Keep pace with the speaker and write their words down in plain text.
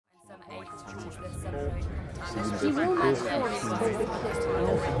It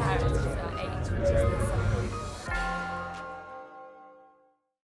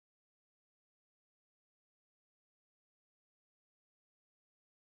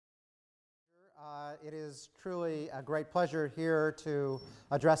is truly a great pleasure here to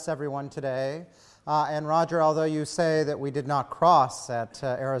address everyone today. And Roger, although you say that we did not cross at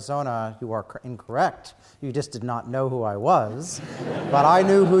Arizona, you are incorrect. You just did not know who I was, but I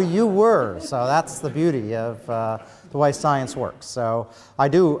knew who you were. So that's the beauty of the way science works. So I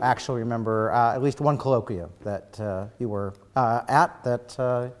do actually remember at least one colloquium that you were at,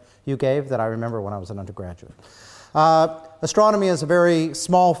 that you gave, that I remember when I was an undergraduate. Astronomy is a very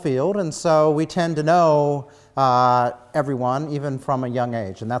small field, and so we tend to know everyone, even from a young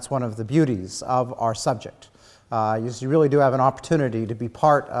age, and that's one of the beauties of our subject. You really do have an opportunity to be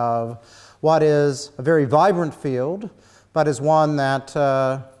part of what is a very vibrant field, but is one that,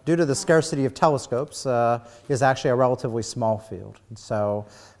 due to the scarcity of telescopes, is actually a relatively small field. And so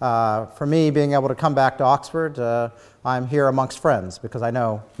for me, being able to come back to Oxford, I'm here amongst friends because I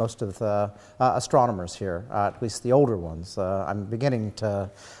know most of the astronomers here, at least the older ones. I'm beginning to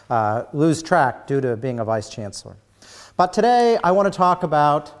lose track due to being a vice chancellor. But today I want to talk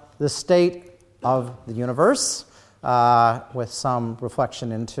about the state of the universe with some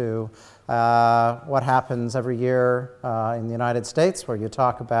reflection into what happens every year in the United States, where you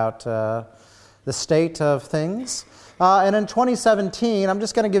talk about the state of things. And in 2017, I'm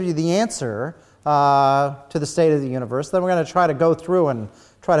just going to give you the answer to the state of the universe. Then we're going to try to go through and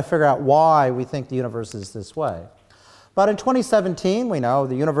try to figure out why we think the universe is this way. But in 2017, we know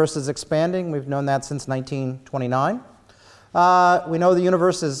the universe is expanding. We've known that since 1929. We know the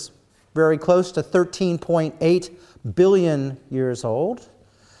universe is very close to 13.8 billion years old.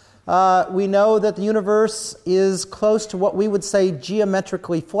 We know that the universe is close to what we would say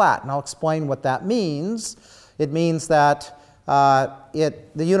geometrically flat, and I'll explain what that means. It means that the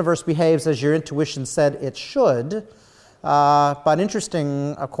universe behaves as your intuition said it should, but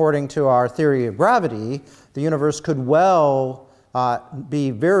interesting, according to our theory of gravity, the universe could well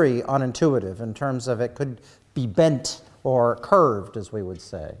be very unintuitive in terms of it could be bent or curved, as we would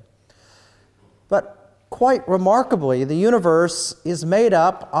say. But quite remarkably, the universe is made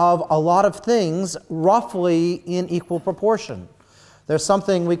up of a lot of things roughly in equal proportion. There's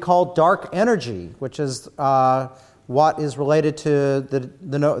something we call dark energy, which is what is related to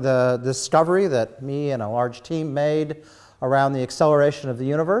the discovery that me and a large team made around the acceleration of the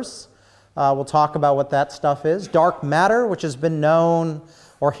universe. We'll talk about what that stuff is. Dark matter, which has been known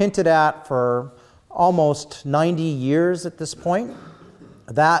or hinted at for almost 90 years at this point.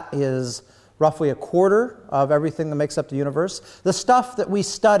 That is roughly a quarter of everything that makes up the universe. The stuff that we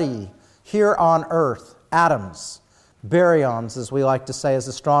study here on Earth, atoms, baryons, as we like to say as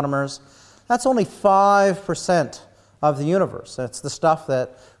astronomers, that's only 5% of the universe. That's the stuff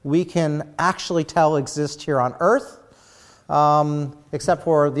that we can actually tell exists here on Earth, except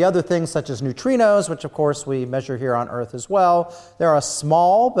for the other things such as neutrinos, which of course we measure here on Earth as well. They're a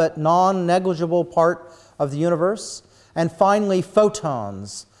small but non-negligible part of the universe. And finally,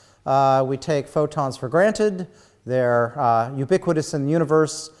 photons. We take photons for granted. They're ubiquitous in the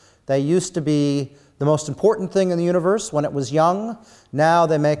universe. They used to be the most important thing in the universe when it was young. Now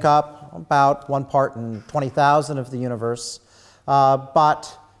they make up about 1 part in 20,000 of the universe,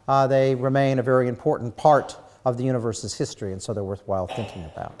 but they remain a very important part of the universe's history, and so they're worthwhile thinking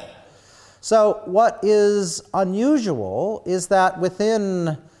about. So what is unusual is that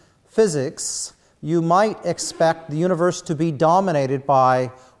within physics, you might expect the universe to be dominated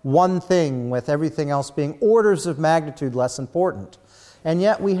by one thing, with everything else being orders of magnitude less important. And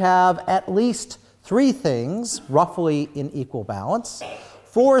yet we have at least 3 things, roughly in equal balance,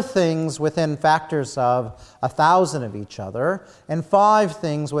 4 things within factors of 1,000 of each other, and 5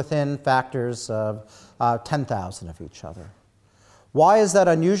 things within factors of 10,000 of each other. Why is that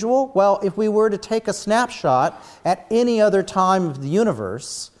unusual? Well, if we were to take a snapshot at any other time of the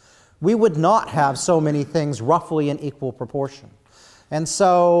universe, we would not have so many things roughly in equal proportion. And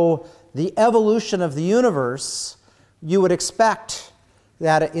so the evolution of the universe, you would expect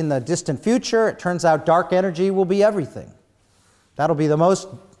that in the distant future, it turns out dark energy will be everything. That'll be the most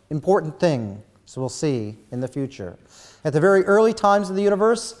important thing, so we'll see in the future. At the very early times of the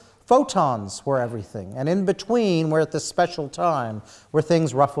universe, photons were everything. And in between, we're at this special time where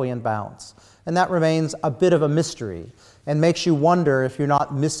things roughly in balance. And that remains a bit of a mystery and makes you wonder if you're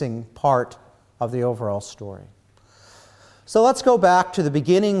not missing part of the overall story. So let's go back to the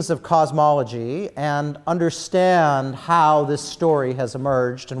beginnings of cosmology and understand how this story has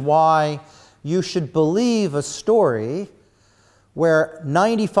emerged and why you should believe a story where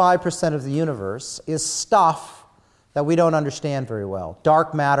 95% of the universe is stuff that we don't understand very well,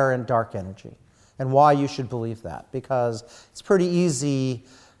 dark matter and dark energy, and why you should believe that. Because it's pretty easy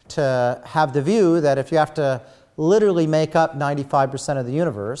to have the view that if you have to literally make up 95% of the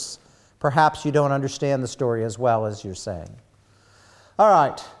universe, perhaps you don't understand the story as well as you're saying. All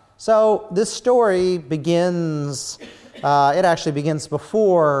right, so this story begins, it actually begins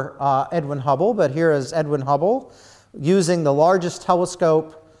before Edwin Hubble, but here is Edwin Hubble using the largest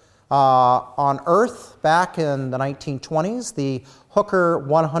telescope on Earth back in the 1920s, the Hooker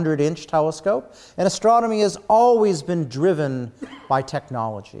 100-inch telescope. And astronomy has always been driven by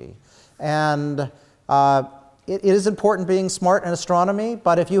technology. And it is important being smart in astronomy,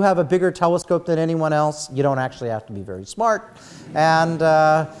 but if you have a bigger telescope than anyone else, you don't actually have to be very smart. And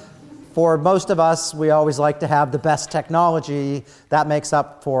for most of us, we always like to have the best technology. That makes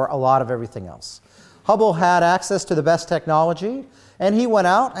up for a lot of everything else. Hubble had access to the best technology, and he went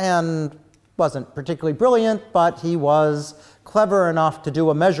out and wasn't particularly brilliant, but he was clever enough to do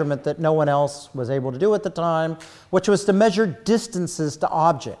a measurement that no one else was able to do at the time, which was to measure distances to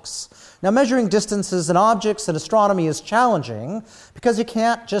objects. Now, measuring distances and objects in astronomy is challenging because you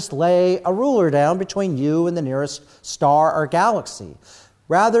can't just lay a ruler down between you and the nearest star or galaxy.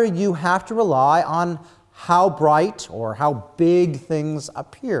 Rather, you have to rely on how bright or how big things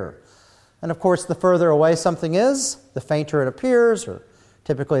appear. And of course, the further away something is, the fainter it appears, or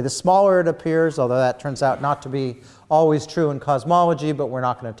typically the smaller it appears, although that turns out not to be always true in cosmology, but we're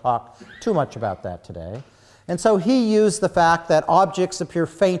not going to talk too much about that today. And so he used the fact that objects appear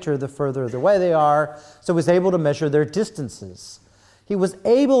fainter the further away they are, so he was able to measure their distances. He was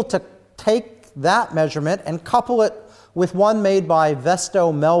able to take that measurement and couple it with one made by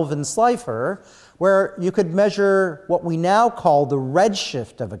Vesto Melvin Slipher, where you could measure what we now call the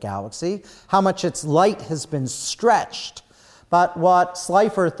redshift of a galaxy, how much its light has been stretched, but what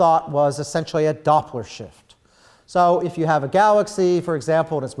Slipher thought was essentially a Doppler shift. So if you have a galaxy, for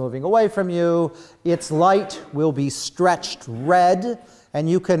example, and it's moving away from you, its light will be stretched red, and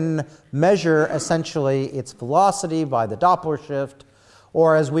you can measure essentially its velocity by the Doppler shift,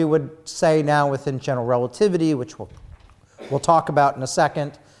 or as we would say now within general relativity, which we'll talk about in a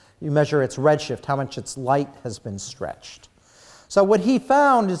second, you measure its redshift, how much its light has been stretched. So what he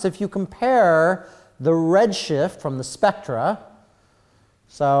found is if you compare the redshift from the spectra,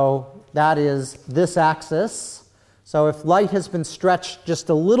 so that is this axis, so if light has been stretched just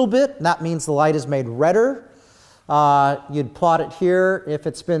a little bit, that means the light is made redder. You'd plot it here. If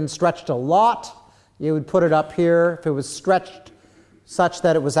it's been stretched a lot, you would put it up here. If it was stretched such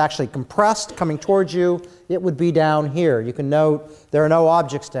that it was actually compressed coming towards you, it would be down here. You can note there are no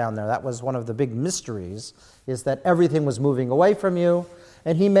objects down there. That was one of the big mysteries, is that everything was moving away from you.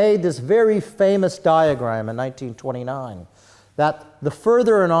 And he made this very famous diagram in 1929, that the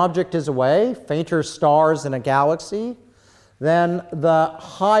further an object is away, fainter stars in a galaxy, then the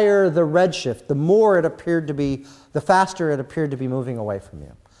higher the redshift, the more it appeared to be, the faster it appeared to be moving away from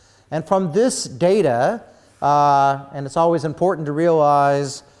you. And from this data, and it's always important to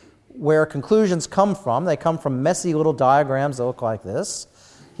realize where conclusions come from. They come from messy little diagrams that look like this.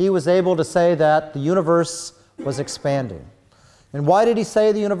 He was able to say that the universe was expanding. And why did he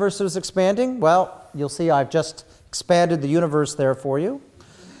say the universe was expanding? Well, you'll see I've just expanded the universe there for you.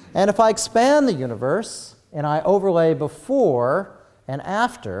 And if I expand the universe and I overlay before and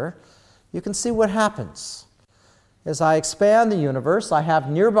after, you can see what happens. As I expand the universe, I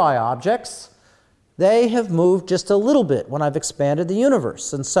have nearby objects. They have moved just a little bit when I've expanded the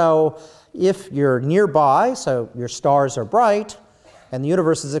universe. And so if you're nearby, so your stars are bright, and the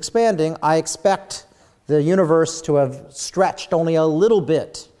universe is expanding, I expect the universe to have stretched only a little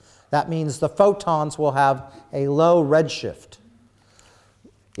bit. That means the photons will have a low redshift.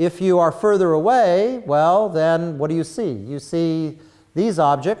 If you are further away, well, then what do you see? You see these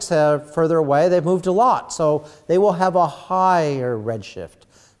objects have further away, they've moved a lot, so they will have a higher redshift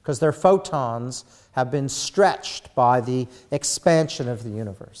because their photons have been stretched by the expansion of the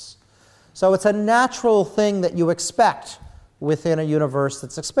universe. So it's a natural thing that you expect within a universe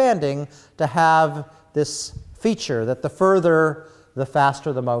that's expanding to have this feature that the further, the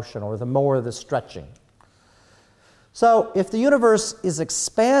faster the motion, or the more the stretching. So if the universe is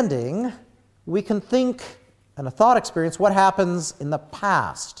expanding, we can think in a thought experience what happens in the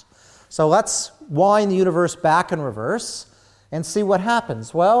past. So let's wind the universe back in reverse and see what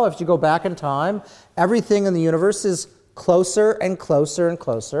happens. Well, if you go back in time, everything in the universe is closer and closer and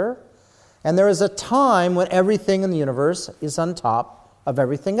closer. And there is a time when everything in the universe is on top of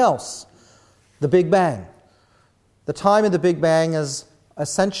everything else. The Big Bang. The time of the Big Bang is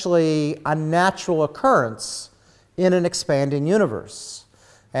essentially a natural occurrence in an expanding universe.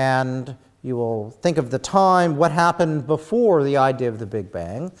 And you will think of the time, what happened before the idea of the Big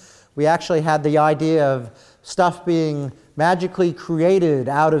Bang. We actually had the idea of stuff being magically created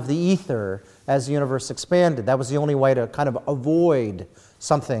out of the ether as the universe expanded. That was the only way to kind of avoid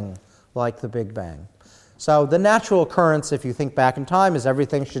something like the Big Bang. So the natural occurrence, if you think back in time, is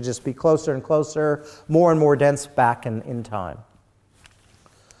everything should just be closer and closer, more and more dense back in time.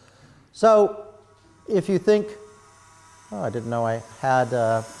 So if you think, I didn't know I had,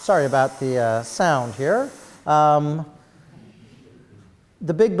 sorry about the sound here. The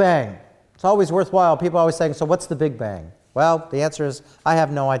Big Bang. It's always worthwhile. People are always saying, so what's the Big Bang? Well, the answer is, I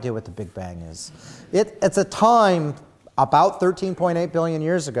have no idea what the Big Bang is. It's a time about 13.8 billion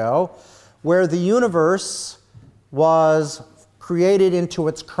years ago where the universe was created into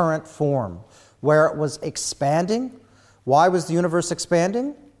its current form, where it was expanding. Why was the universe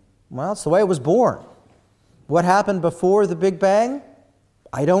expanding? Well, it's the way it was born. What happened before the Big Bang?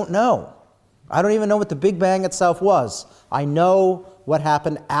 I don't know. I don't even know what the Big Bang itself was. I know what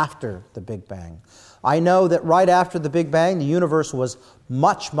happened after the Big Bang. I know that right after the Big Bang, the universe was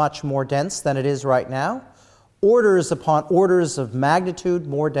much, much more dense than it is right now. Orders upon orders of magnitude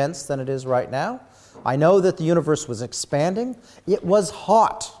more dense than it is right now. I know that the universe was expanding. It was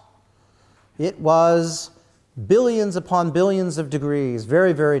hot. It was billions upon billions of degrees,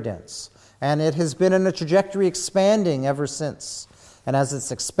 very, very dense. And it has been in a trajectory expanding ever since. And as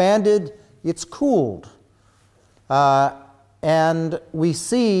it's expanded, it's cooled. And we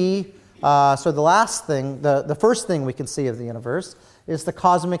see, so the last thing, the first thing we can see of the universe is the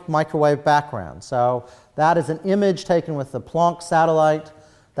cosmic microwave background. So that is an image taken with the Planck satellite.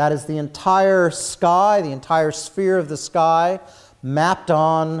 That is the entire sky, the entire sphere of the sky, mapped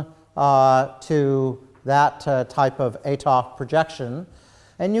on to that type of ATOF projection.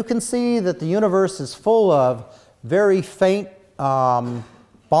 And you can see that the universe is full of very faint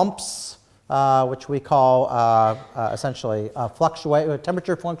bumps, which we call essentially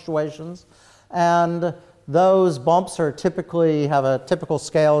temperature fluctuations. And those bumps are typically have a typical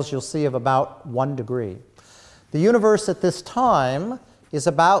scale, as you'll see, of about 1 degree. The universe at this time is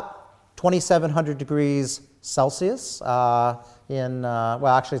about 2,700 degrees Celsius well,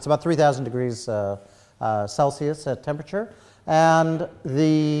 actually, it's about 3,000 degrees Celsius at temperature. And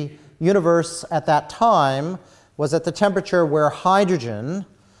the universe at that time was at the temperature where hydrogen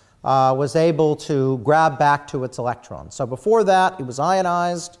was able to grab back to its electrons. So before that, it was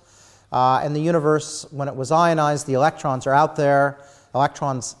ionized. And the universe, when it was ionized, the electrons are out there.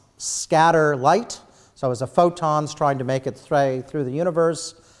 Electrons scatter light. So as a photon's trying to make its way through the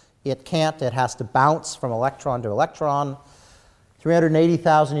universe, it can't. It has to bounce from electron to electron.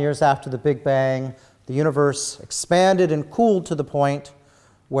 380,000 years after the Big Bang, the universe expanded and cooled to the point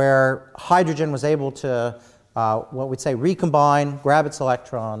where hydrogen was able to, what we'd say, recombine, grab its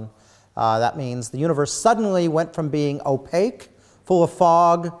electron. That means the universe suddenly went from being opaque, full of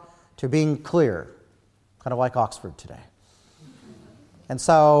fog, to being clear, kind of like Oxford today. And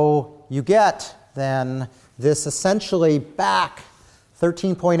so you get then this essentially back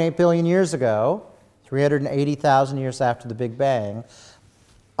 13.8 billion years ago, 380,000 years after the Big Bang,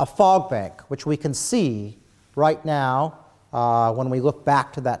 a fog bank, which we can see right now when we look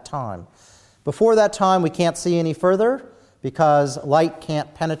back to that time. Before that time, we can't see any further because light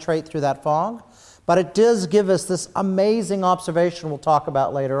can't penetrate through that fog. But it does give us this amazing observation we'll talk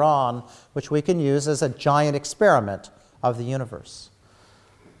about later on, which we can use as a giant experiment of the universe.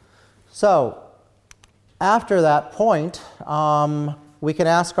 So, after that point, we can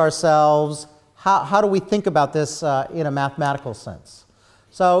ask ourselves, how do we think about this in a mathematical sense?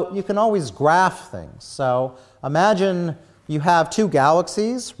 So, you can always graph things. So, imagine you have two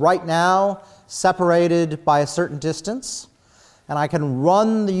galaxies right now separated by a certain distance, and I can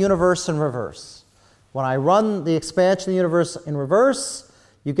run the universe in reverse. When I run the expansion of the universe in reverse,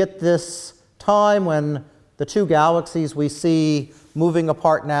 you get this time when the two galaxies we see moving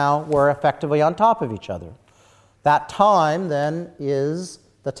apart now were effectively on top of each other. That time then is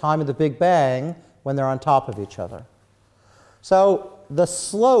the time of the Big Bang when they're on top of each other. So the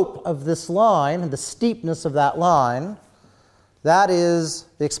slope of this line, the steepness of that line, that is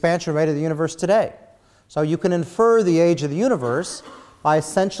the expansion rate of the universe today. So you can infer the age of the universe by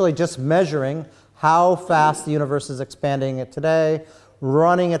essentially just measuring how fast the universe is expanding it today,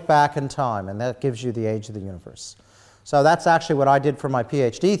 running it back in time, and that gives you the age of the universe. So that's actually what I did for my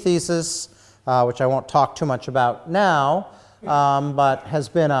PhD thesis, which I won't talk too much about now, but has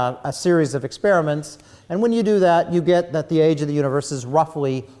been a series of experiments. And when you do that, you get that the age of the universe is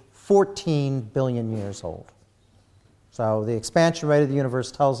roughly 14 billion years old. So the expansion rate of the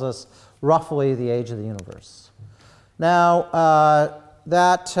universe tells us roughly the age of the universe. Now,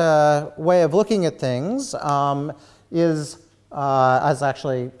 that way of looking at things here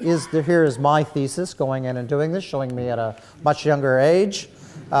is my thesis going in and doing this, showing me at a much younger age,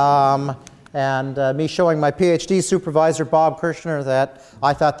 and me showing my PhD supervisor, Bob Kirshner, that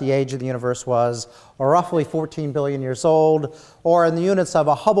I thought the age of the universe was roughly 14 billion years old, or in the units of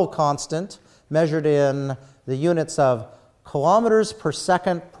a Hubble constant, measured in the units of kilometers per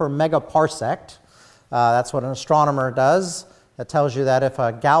second per megaparsec. That's what an astronomer does. That tells you that if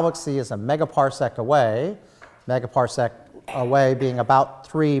a galaxy is a megaparsec away being about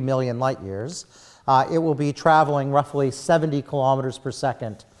 3 million light years, it will be traveling roughly 70 kilometers per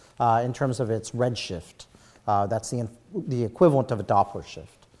second in terms of its redshift. That's the equivalent of a Doppler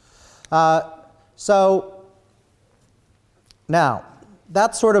shift. So now,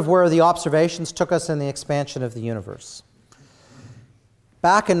 that's sort of where the observations took us in the expansion of the universe.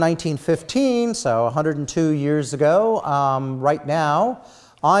 Back in 1915, so 102 years ago, right now,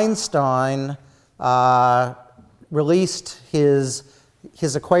 Einstein released his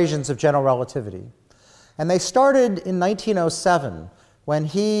equations of general relativity. And they started in 1907 when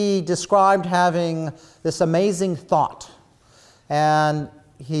he described having this amazing thought. And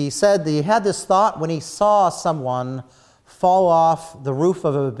he said that he had this thought when he saw someone fall off the roof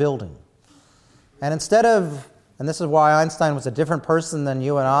of a building. And instead of, and this is why Einstein was a different person than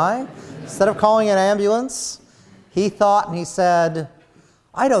you and I, instead of calling an ambulance, he thought and he said,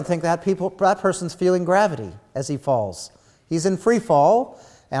 I don't think that person's feeling gravity as he falls. He's in free fall,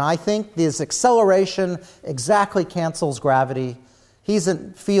 and I think this acceleration exactly cancels gravity.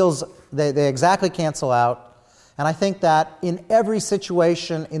 They exactly cancel out. And I think that in every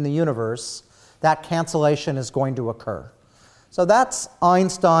situation in the universe, that cancellation is going to occur. So that's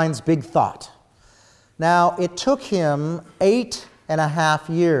Einstein's big thought. Now, it took him 8.5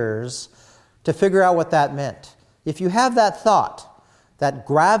 years to figure out what that meant. If you have that thought, that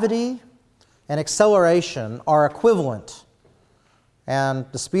gravity and acceleration are equivalent, and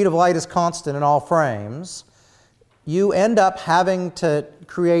the speed of light is constant in all frames, you end up having to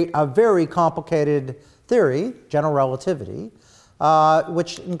create a very complicated theory, general relativity,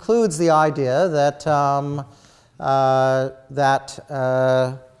 which includes the idea that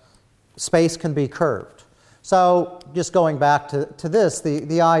space can be curved. So just going back to this,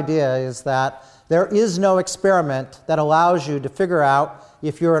 the idea is that there is no experiment that allows you to figure out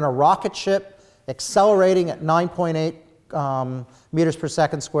if you're in a rocket ship accelerating at 9.8 meters per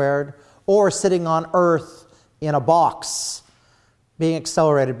second squared, or sitting on Earth in a box being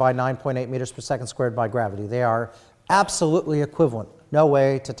accelerated by 9.8 meters per second squared by gravity. They are absolutely equivalent. No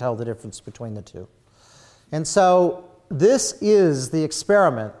way to tell the difference between the two. And so this is the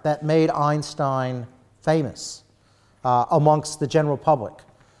experiment that made Einstein famous amongst the general public.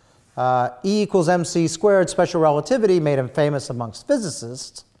 E equals mc squared, special relativity, made him famous amongst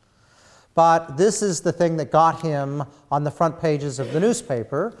physicists, but this is the thing that got him on the front pages of the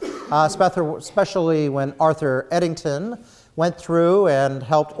newspaper, especially when Arthur Eddington went through and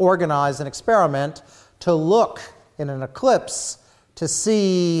helped organize an experiment to look in an eclipse to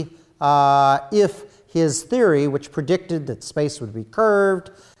see if his theory, which predicted that space would be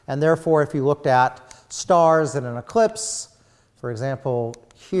curved, and therefore if you looked at stars in an eclipse, for example,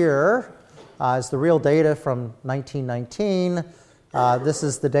 here is the real data from 1919. This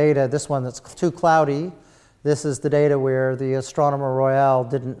is the data, this one that's too cloudy. This is the data where the astronomer Royal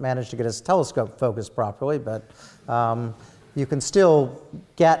didn't manage to get his telescope focused properly, but you can still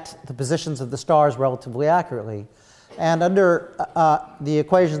get the positions of the stars relatively accurately. And under the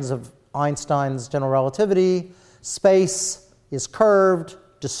equations of Einstein's general relativity, space is curved,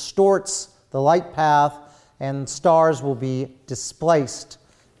 distorts the light path, and stars will be displaced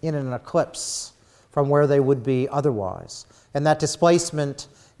in an eclipse from where they would be otherwise. And that displacement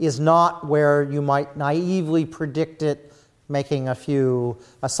is not where you might naively predict it, making a few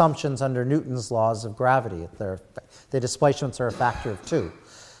assumptions under Newton's laws of gravity. The displacements are a factor of 2.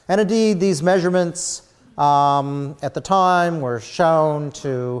 And indeed, these measurements at the time were shown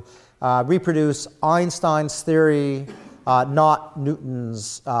to reproduce Einstein's theory, not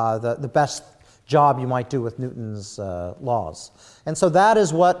Newton's, the best job you might do with Newton's laws. And so that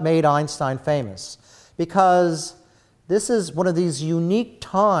is what made Einstein famous, because this is one of these unique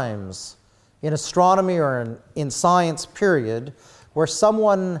times in astronomy or in science, period, where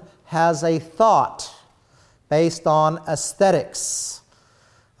someone has a thought based on aesthetics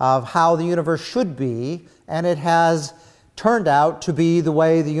of how the universe should be, and it has turned out to be the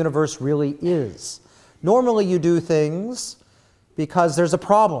way the universe really is. Normally you do things because there's a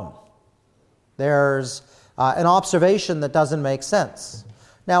problem. There's an observation that doesn't make sense.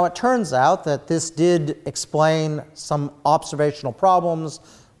 Now, it turns out that this did explain some observational problems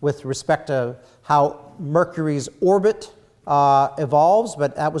with respect to how Mercury's orbit evolves,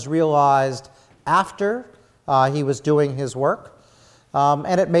 but that was realized after he was doing his work.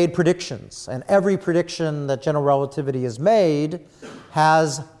 And it made predictions. And every prediction that general relativity has made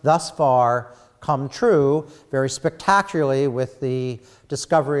has thus far come true very spectacularly with the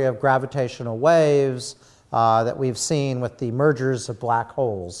discovery of gravitational waves that we've seen with the mergers of black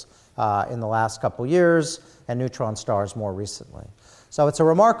holes in the last couple years and neutron stars more recently. So it's a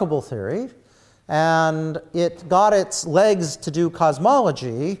remarkable theory, and it got its legs to do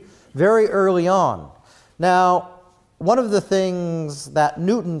cosmology very early on. Now, one of the things that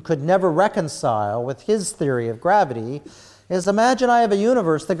Newton could never reconcile with his theory of gravity is, imagine I have a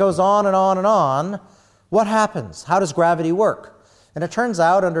universe that goes on and on and on. What happens? How does gravity work? And it turns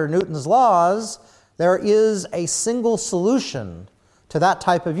out, under Newton's laws, there is a single solution to that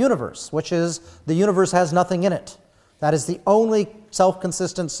type of universe, which is the universe has nothing in it. That is the only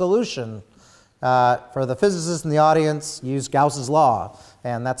self-consistent solution. For the physicists in the audience, use Gauss's law,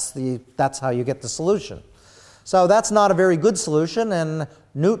 and that's how you get the solution. So that's not a very good solution, and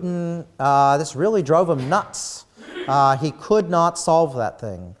Newton, this really drove him nuts. He could not solve that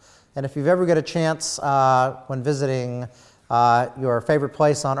thing. And if you've ever get a chance when visiting your favorite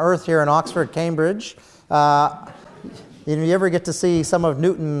place on Earth here in Oxford, Cambridge, if you ever get to see some of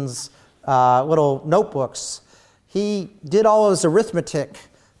Newton's little notebooks, he did all his arithmetic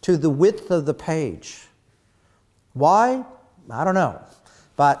to the width of the page. Why? I don't know.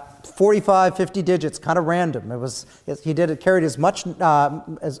 But 45, 50 digits, kind of random. Carried as much,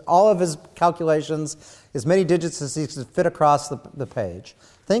 as all of his calculations, as many digits as he could fit across the page.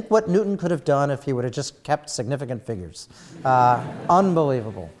 Think what Newton could have done if he would have just kept significant figures.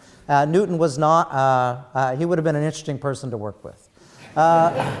 Unbelievable. Newton was not, he would have been an interesting person to work with.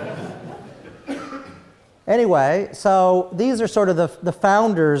 Anyway, so these are sort of the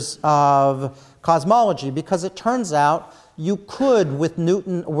founders of cosmology, because it turns out you could, with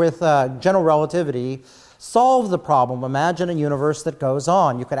general relativity, solve the problem. Imagine a universe that goes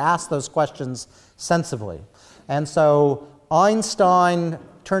on. You could ask those questions sensibly. And so Einstein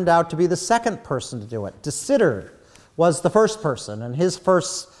turned out to be the second person to do it. De Sitter was the first person, and his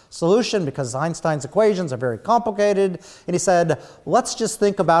first solution, because Einstein's equations are very complicated, and he said, let's just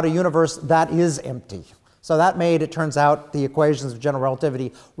think about a universe that is empty. So that made, it turns out, the equations of general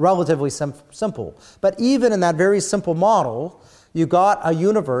relativity relatively simple. But even in that very simple model, you got a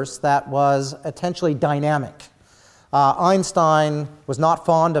universe that was potentially dynamic. Einstein was not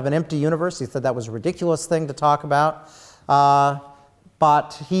fond of an empty universe. He said that was a ridiculous thing to talk about.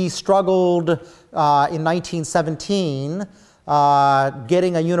 But he struggled in 1917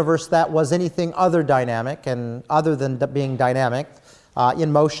 getting a universe that was anything other dynamic, and other than being dynamic,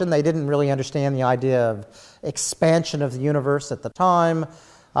 in motion. They didn't really understand the idea of expansion of the universe at the time,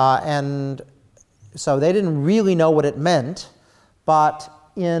 and so they didn't really know what it meant. But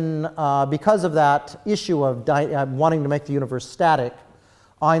because of that issue of wanting to make the universe static,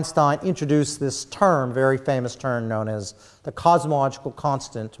 Einstein introduced this term, very famous term, known as the cosmological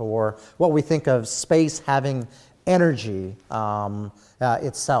constant, or what we think of space having energy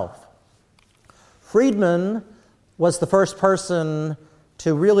itself. Friedmann was the first person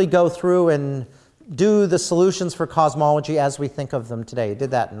to really go through and do the solutions for cosmology as we think of them today. He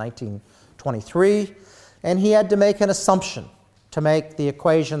did that in 1923, and he had to make an assumption to make the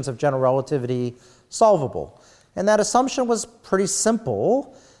equations of general relativity solvable. And that assumption was pretty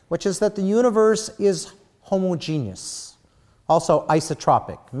simple, which is that the universe is homogeneous, also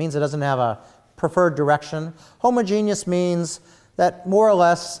isotropic. It means it doesn't have a preferred direction. Homogeneous means that more or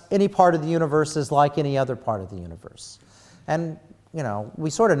less any part of the universe is like any other part of the universe. And, we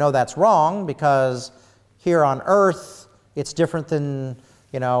sort of know that's wrong, because here on Earth, it's different than,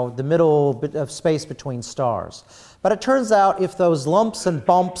 the middle bit of space between stars. But it turns out if those lumps and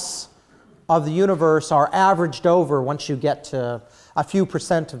bumps of the universe are averaged over once you get to a few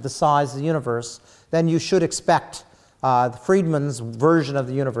percent of the size of the universe, then you should expect Friedmann's version of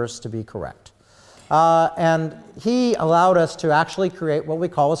the universe to be correct. And he allowed us to actually create what we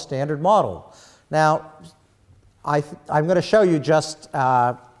call a standard model. Now, I'm going to show you just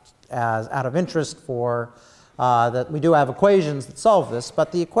as out of interest that we do have equations that solve this,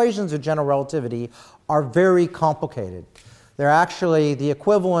 but the equations of general relativity are very complicated. They're actually the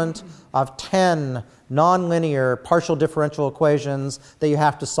equivalent of 10 nonlinear partial differential equations that you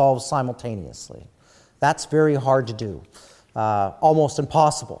have to solve simultaneously. That's very hard to do, almost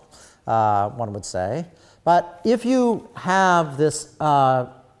impossible, one would say. But if you have this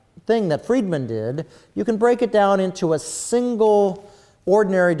thing that Friedmann did, you can break it down into a single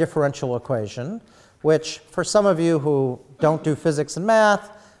ordinary differential equation, which for some of you who don't do physics and math,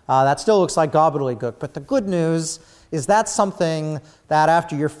 that still looks like gobbledygook. But the good news is that's something that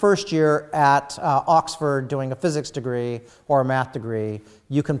after your first year at Oxford doing a physics degree or a math degree,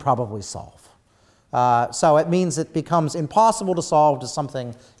 you can probably solve. So it means it becomes impossible to solve to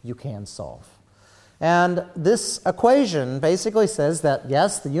something you can solve. And this equation basically says that,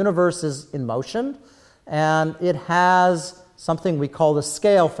 yes, the universe is in motion, and it has something we call the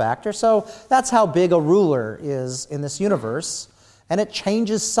scale factor. So that's how big a ruler is in this universe, and it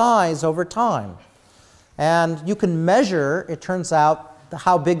changes size over time. And you can measure, it turns out,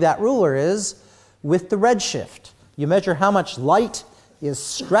 how big that ruler is with the redshift. You measure how much light is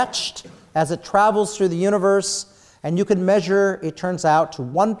stretched as it travels through the universe, and you can measure, it turns out, to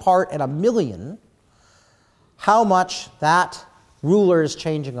 1 part in a million how much that ruler is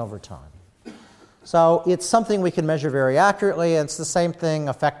changing over time. So it's something we can measure very accurately, and it's the same thing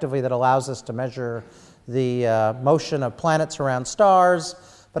effectively that allows us to measure the motion of planets around stars,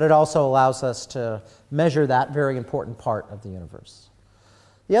 but it also allows us to measure that very important part of the universe.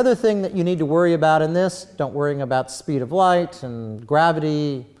 The other thing that you need to worry about in this, don't worry about speed of light and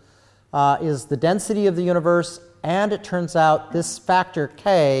gravity, is the density of the universe, and it turns out this factor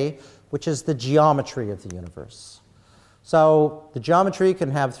k, which is the geometry of the universe. So the geometry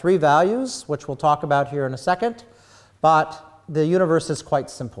can have 3 values, which we'll talk about here in a second, but the universe is quite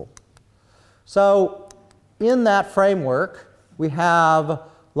simple. So in that framework, we have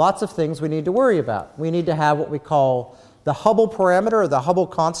lots of things we need to worry about. We need to have what we call the Hubble parameter, or the Hubble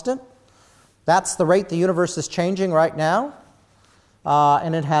constant. That's the rate the universe is changing right now,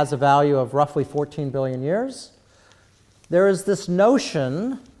 and it has a value of roughly 14 billion years. There is this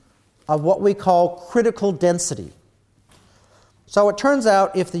notion of what we call critical density. So it turns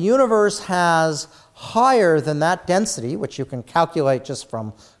out if the universe has higher than that density, which you can calculate just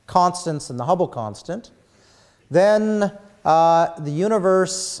from constants in the Hubble constant, then the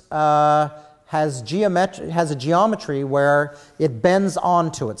universe has a geometry where it bends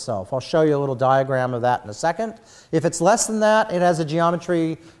onto itself. I'll show you a little diagram of that in a second. If it's less than that, it has a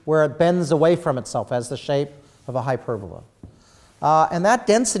geometry where it bends away from itself, has the shape of a hyperbola. And that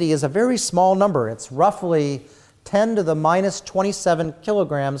density is a very small number. It's roughly 10 to the minus 27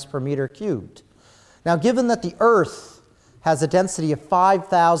 kilograms per meter cubed. Now, given that the Earth has a density of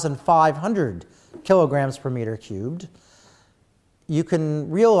 5,500 kilograms per meter cubed, you can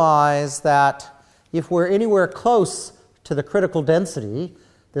realize that if we're anywhere close to the critical density,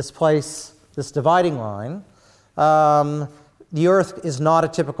 this dividing line, the Earth is not a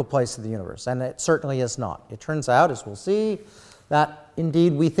typical place of the universe, and it certainly is not. It turns out, as we'll see, that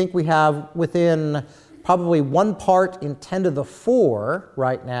indeed we think we have within probably 1 part in 10 to the 4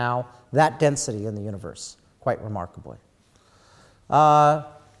 right now that density in the universe, quite remarkably. The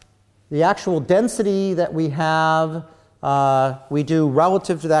actual density that we have, we do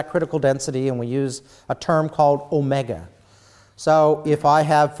relative to that critical density, and we use a term called omega. So if I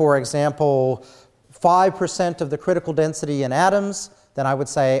have, for example, 5% of the critical density in atoms, then I would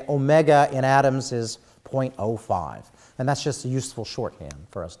say omega in atoms is 0.05. And that's just a useful shorthand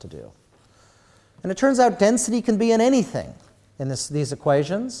for us to do. And it turns out density can be in anything in these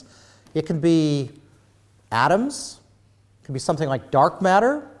equations. It can be atoms, it can be something like dark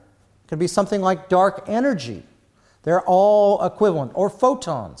matter, it can be something like dark energy. They're all equivalent. Or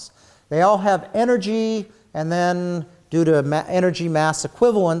photons. They all have energy, and then due to energy mass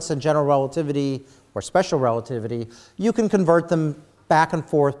equivalence in general relativity or special relativity, you can convert them back and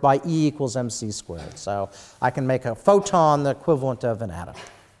forth by E equals mc squared. So I can make a photon the equivalent of an atom.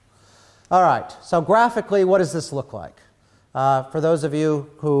 All right, so graphically, what does this look like? For those of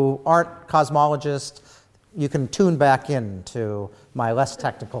you who aren't cosmologists, you can tune back in to my less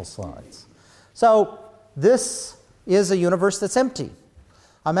technical slides. So this is a universe that's empty.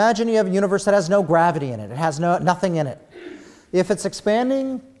 Imagine you have a universe that has no gravity in it. It has nothing in it. If it's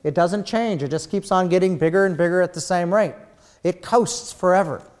expanding, it doesn't change. It just keeps on getting bigger and bigger at the same rate. It coasts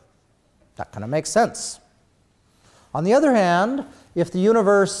forever. That kind of makes sense. On the other hand, if the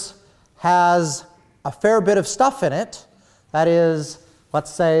universe has a fair bit of stuff in it, that is,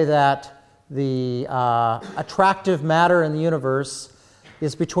 let's say that the attractive matter in the universe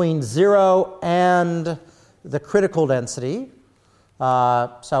is between 0 and the critical density,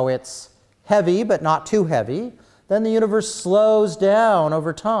 so it's heavy but not too heavy, then the universe slows down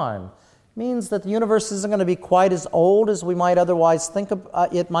over time. It means that the universe isn't going to be quite as old as we might otherwise think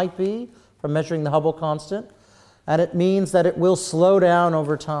it might be from measuring the Hubble constant, and it means that it will slow down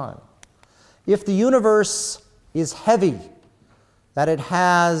over time. If the universe is heavy, that it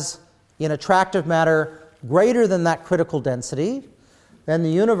has in attractive matter greater than that critical density, then the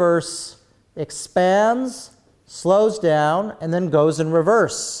universe expands, slows down, and then goes in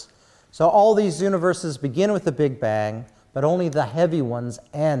reverse. So all these universes begin with the Big Bang, but only the heavy ones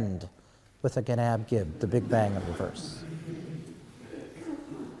end with a Ganab Gib, the Big Bang in reverse.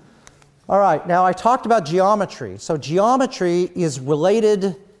 All right, now I talked about geometry. So geometry is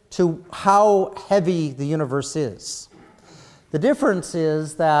related to how heavy the universe is. The difference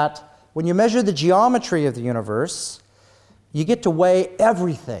is that when you measure the geometry of the universe, you get to weigh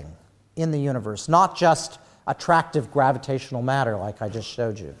everything in the universe, not just attractive gravitational matter like I just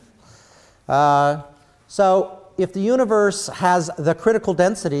showed you. So if the universe has the critical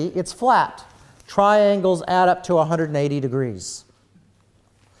density, it's flat. Triangles add up to 180 degrees.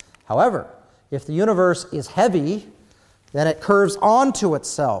 However, if the universe is heavy, then it curves onto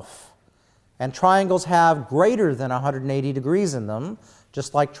itself, and triangles have greater than 180 degrees in them,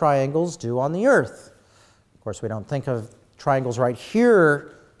 just like triangles do on the Earth. Of course, we don't think of triangles right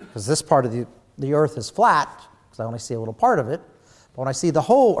here, because this part of the Earth is flat, because I only see a little part of it. But when I see the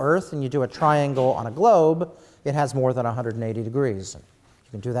whole Earth, and you do a triangle on a globe, it has more than 180 degrees.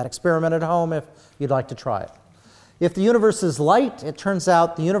 You can do that experiment at home if you'd like to try it. If the universe is light, it turns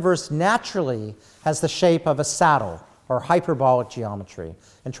out the universe naturally has the shape of a saddle, or hyperbolic geometry,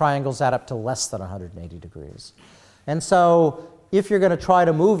 and triangles add up to less than 180 degrees. And so if you're going to try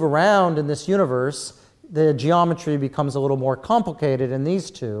to move around in this universe, the geometry becomes a little more complicated in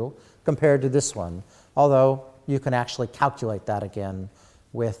these two compared to this one, although you can actually calculate that again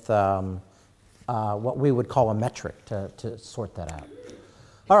with what we would call a metric to sort that out.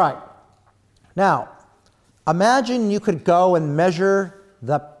 All right. Now, imagine you could go and measure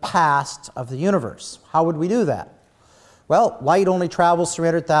the past of the universe. How would we do that? Well, light only travels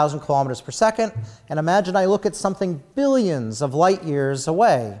 300,000 kilometers per second, and imagine I look at something billions of light years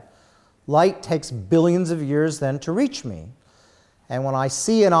away. Light takes billions of years then to reach me. And when I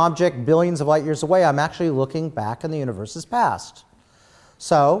see an object billions of light years away, I'm actually looking back in the universe's past.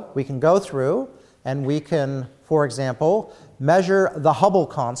 So we can go through and we can, for example, measure the Hubble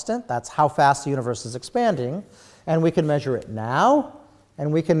constant. That's how fast the universe is expanding. And we can measure it now,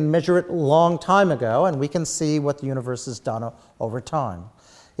 and we can measure it a long time ago, and we can see what the universe has done over time.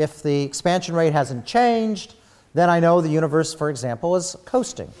 If the expansion rate hasn't changed, then I know the universe, for example, is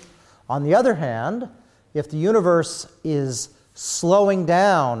coasting. On the other hand, if the universe is slowing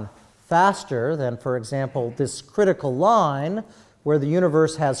down faster than, for example, this critical line, where the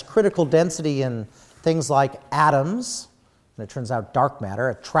universe has critical density in things like atoms, and it turns out dark matter,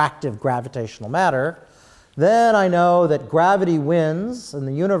 attractive gravitational matter, then I know that gravity wins and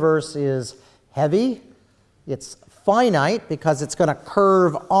the universe is heavy. It's finite because it's going to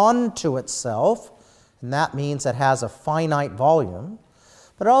curve onto itself, and that means it has a finite volume.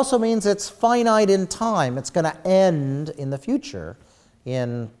 But it also means it's finite in time. It's going to end in the future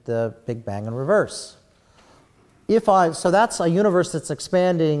in the Big Bang in reverse. So that's a universe that's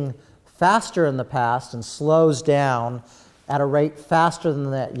expanding faster in the past and slows down at a rate faster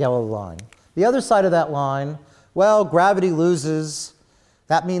than that yellow line. The other side of that line, well, gravity loses.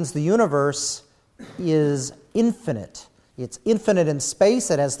 That means the universe is infinite. It's infinite in space.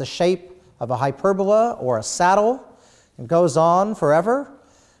 It has the shape of a hyperbola or a saddle and goes on forever.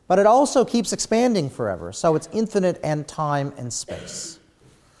 But it also keeps expanding forever. So it's infinite in time and space.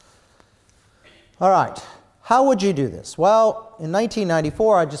 All right. How would you do this? Well, in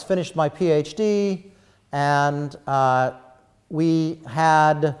 1994, I just finished my PhD, and we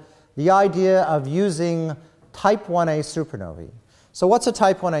had the idea of using type 1a supernovae. So what's a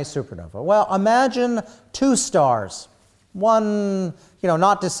type 1a supernova? Well, imagine two stars, one,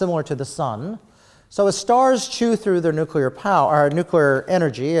 not dissimilar to the sun. So as stars chew through their nuclear power, or nuclear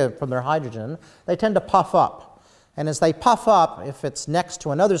energy from their hydrogen, they tend to puff up. And as they puff up, if it's next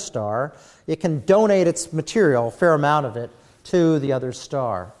to another star, it can donate its material, a fair amount of it, to the other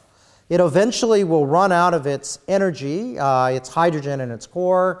star. It eventually will run out of its energy, its hydrogen in its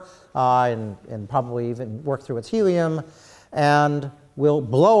core, and probably even work through its helium, and will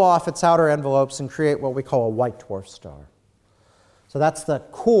blow off its outer envelopes and create what we call a white dwarf star. So that's the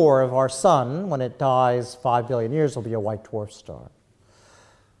core of our sun. When it dies 5 billion years, it'll be a white dwarf star.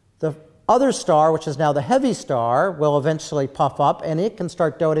 The other star, which is now the heavy star, will eventually puff up, and it can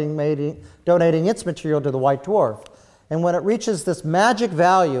start donating its material to the white dwarf. And when it reaches this magic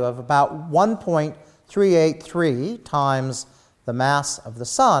value of about 1.383 times the mass of the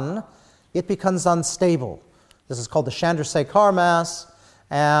sun, it becomes unstable. This is called the Chandrasekhar mass,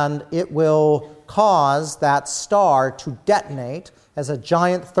 and it will cause that star to detonate as a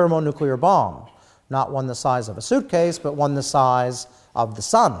giant thermonuclear bomb, not one the size of a suitcase, but one the size of the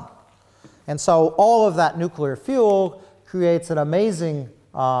sun. And so all of that nuclear fuel creates an amazing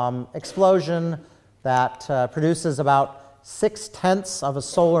explosion that produces about 6/10 of a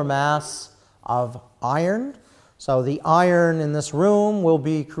solar mass of iron. So the iron in this room will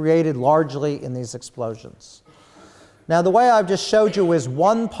be created largely in these explosions. Now, the way I've just showed you is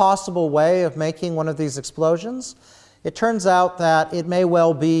one possible way of making one of these explosions. It turns out that it may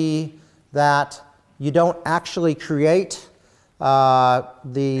well be that you don't actually create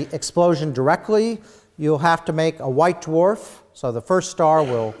the explosion directly. You'll have to make a white dwarf. So the first star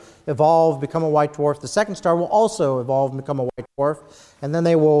will evolve, become a white dwarf. The second star will also evolve and become a white dwarf. And then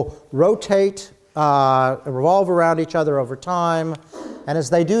they will rotate, revolve around each other over time. And as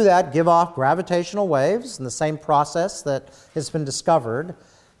they do that, give off gravitational waves in the same process that has been discovered.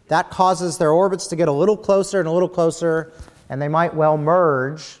 That causes their orbits to get a little closer and a little closer, and they might well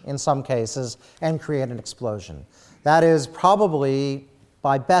merge in some cases and create an explosion. That is probably,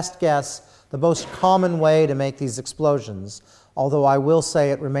 by best guess, the most common way to make these explosions, although I will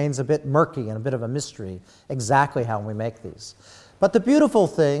say it remains a bit murky and a bit of a mystery exactly how we make these. But the beautiful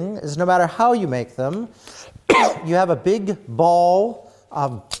thing is no matter how you make them, you have a big ball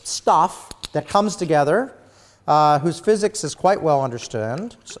of stuff that comes together, whose physics is quite well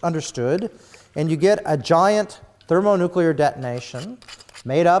understood, and you get a giant thermonuclear detonation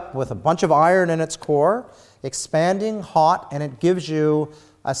made up with a bunch of iron in its core, expanding hot, and it gives you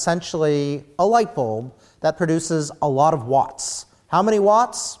essentially a light bulb that produces a lot of watts. How many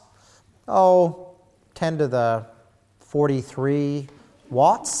watts? 10 to the 43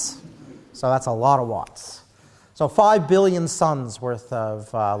 watts. So that's a lot of watts. So 5 billion suns worth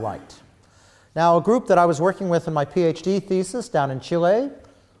of light. Now, a group that I was working with in my PhD thesis down in Chile,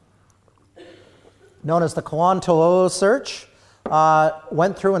 known as the Colón-Tololo search,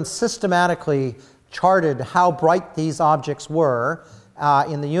 went through and systematically charted how bright these objects were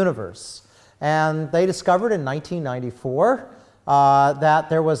in the universe. And they discovered in 1994 that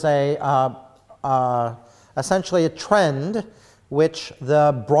there was essentially a trend which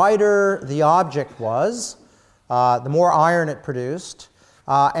the brighter the object was, the more iron it produced,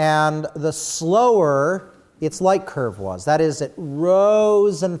 and the slower its light curve was. That is, it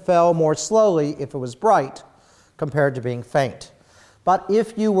rose and fell more slowly if it was bright compared to being faint. But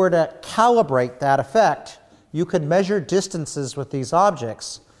if you were to calibrate that effect, you could measure distances with these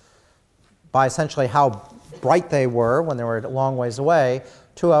objects by essentially how bright they were when they were a long ways away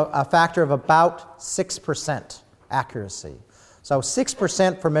to a factor of about 6% accuracy. So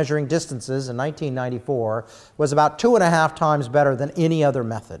 6% for measuring distances in 1994 was about 2.5 times better than any other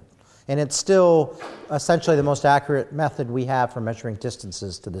method. And it's still essentially the most accurate method we have for measuring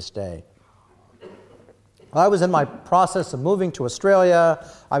distances to this day. I was in my process of moving to Australia.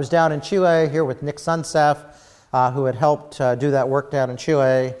 I was down in Chile here with Nick Sunsef, who had helped do that work down in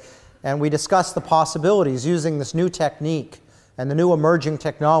Chile. And we discussed the possibilities using this new technique and the new emerging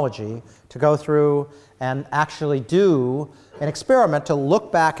technology to go through and actually do an experiment to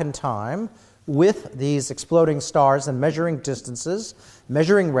look back in time with these exploding stars and measuring distances,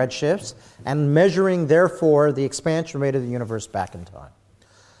 measuring redshifts, and measuring, therefore, the expansion rate of the universe back in time.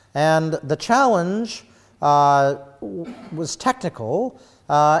 And the challenge was technical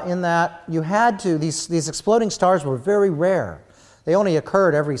in that you had to, these exploding stars were very rare. They only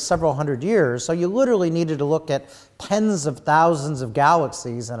occurred every several hundred years, so you literally needed to look at tens of thousands of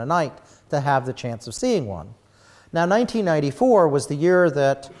galaxies in a night to have the chance of seeing one. Now, 1994 was the year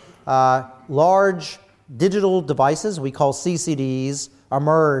that large digital devices, we call CCDs,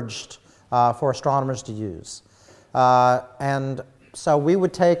 emerged for astronomers to use. And so we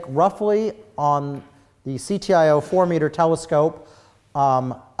would take roughly on the CTIO 4-meter telescope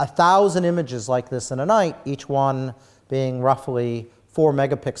 1,000 images like this in a night, each one being roughly 4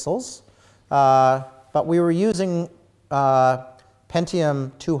 megapixels. But we were using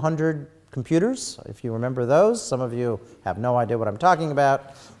Pentium 200 computers, if you remember those. Some of you have no idea what I'm talking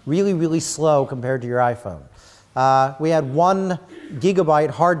about. Really, really slow compared to your iPhone. We had 1 gigabyte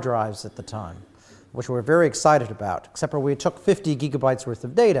hard drives at the time, which we were very excited about, except for we took 50 gigabytes worth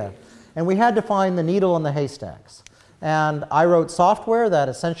of data. And we had to find the needle in the haystacks. And I wrote software that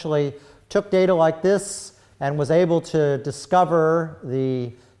essentially took data like this and was able to discover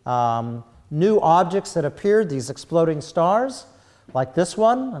the new objects that appeared, these exploding stars, like this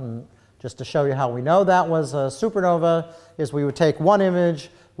one. And just to show you how we know that was a supernova, is we would take one image,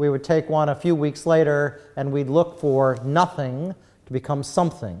 we would take one a few weeks later, and we'd look for nothing to become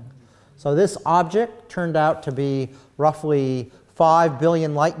something. So this object turned out to be roughly 5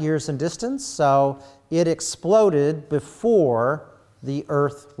 billion light years in distance, so it exploded before the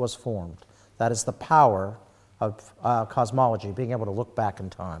Earth was formed. That is the power of cosmology, being able to look back in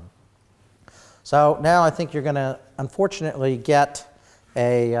time. So now I think you're going to, unfortunately, get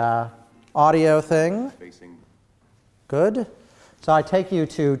a audio thing. Good. So I take you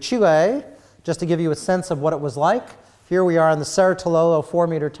to Chile, just to give you a sense of what it was like. Here we are in the Cerro Tololo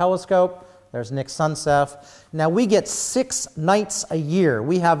 4-meter telescope. There's Nick Sunsef. Now we get 6 nights a year.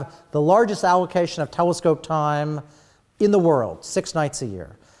 We have the largest allocation of telescope time in the world, 6 nights a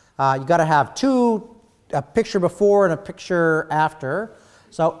year. You've got to have a picture before and a picture after.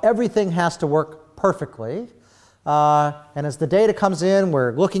 So everything has to work perfectly. And as the data comes in,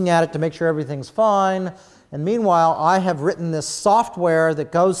 we're looking at it to make sure everything's fine. And meanwhile, I have written this software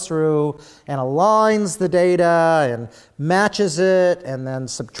that goes through and aligns the data and matches it and then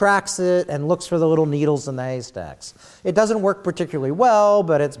subtracts it and looks for the little needles in the haystacks. It doesn't work particularly well,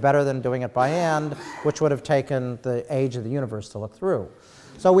 but it's better than doing it by hand, which would have taken the age of the universe to look through.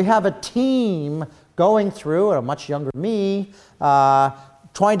 So we have a team going through, a much younger me,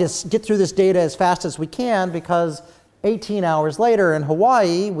 trying to get through this data as fast as we can, because 18 hours later in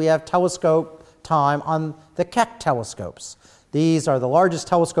Hawaii, we have telescope time on the Keck telescopes. These are the largest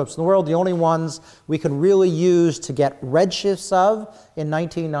telescopes in the world, the only ones we can really use to get redshifts of in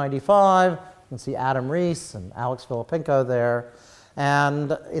 1995. You can see Adam Rees and Alex Filippenko there.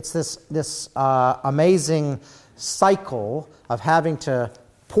 And it's this amazing cycle of having to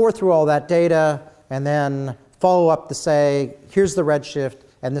pour through all that data and then follow up to say, here's the redshift,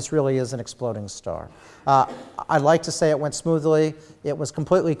 and this really is an exploding star. I'd like to say it went smoothly. It was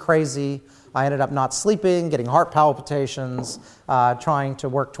completely crazy. I ended up not sleeping, getting heart palpitations, trying to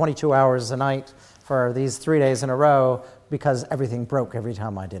work 22 hours a night for these 3 days in a row because everything broke every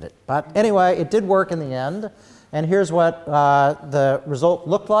time I did it. But anyway, it did work in the end. And here's what the result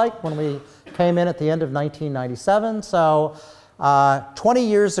looked like when we came in at the end of 1997. So 20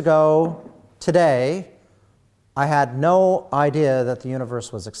 years ago today, I had no idea that the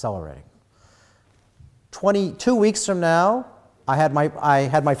universe was accelerating. 22 weeks from now, I had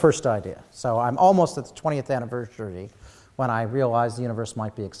my first idea. So I'm almost at the 20th anniversary when I realized the universe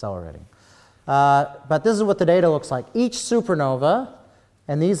might be accelerating. But this is what the data looks like. Each supernova,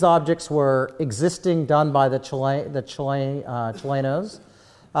 and these objects were existing done by the Chilenos,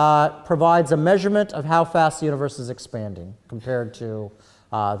 provides a measurement of how fast the universe is expanding compared to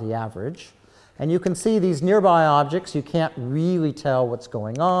the average. And you can see these nearby objects, you can't really tell what's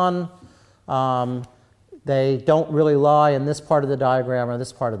going on. They don't really lie in this part of the diagram or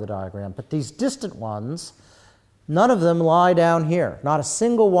this part of the diagram. But these distant ones, none of them lie down here. Not a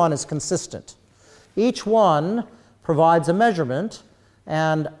single one is consistent. Each one provides a measurement,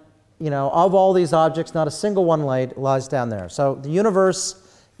 and of all these objects, not a single one lies down there. So the universe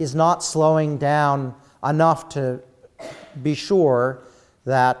is not slowing down enough to be sure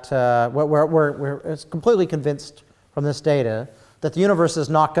that we're completely convinced from this data that the universe is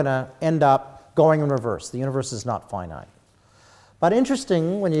not going to end up going in reverse. The universe is not finite. But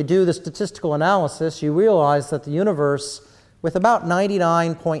interesting, when you do the statistical analysis, you realize that the universe, with about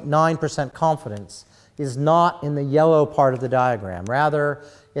 99.9% confidence, is not in the yellow part of the diagram. Rather,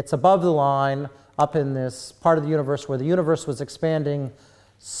 it's above the line, up in this part of the universe where the universe was expanding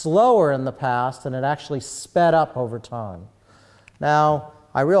slower in the past, and it actually sped up over time. Now,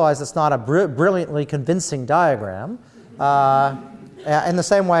 I realize it's not a brilliantly convincing diagram. In the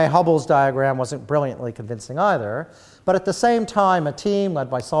same way, Hubble's diagram wasn't brilliantly convincing either. But at the same time, a team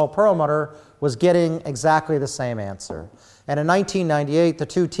led by Saul Perlmutter was getting exactly the same answer. And in 1998, the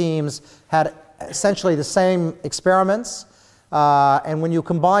two teams had essentially the same experiments. And when you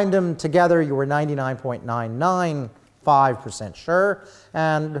combined them together, you were 99.995% sure.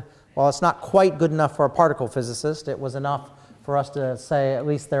 And while it's not quite good enough for a particle physicist, it was enough for us to say at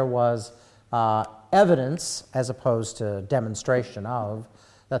least there was evidence, as opposed to demonstration of,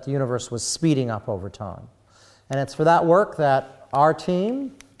 that the universe was speeding up over time. And it's for that work that our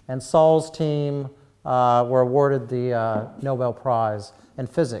team and Saul's team were awarded the Nobel Prize in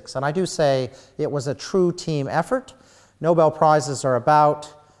Physics. And I do say it was a true team effort. Nobel Prizes are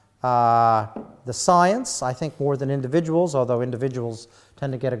about the science, I think, more than individuals, although individuals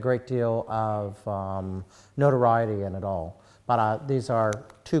tend to get a great deal of notoriety in it all. But these are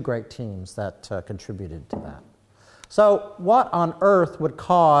two great teams that contributed to that. So what on earth would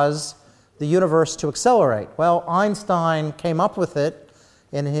cause the universe to accelerate? Well, Einstein came up with it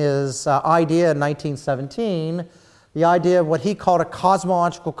in his idea in 1917, the idea of what he called a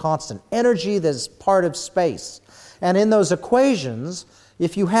cosmological constant, energy that is part of space. And in those equations,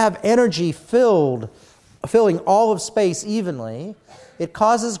 if you have energy filling all of space evenly, it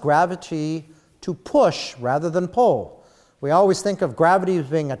causes gravity to push rather than pull. We always think of gravity as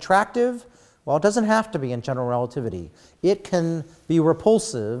being attractive. Well, it doesn't have to be in general relativity. It can be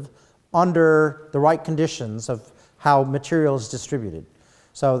repulsive under the right conditions of how material is distributed.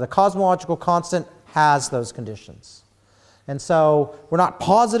 So the cosmological constant has those conditions. And so we're not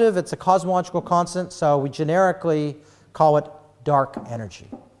positive it's a cosmological constant, so we generically call it dark energy.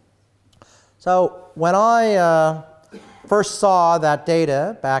 So when I first saw that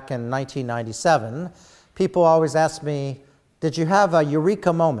data back in 1997, people always asked me, did you have a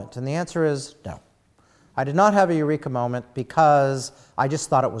eureka moment? And the answer is no. I did not have a eureka moment because I just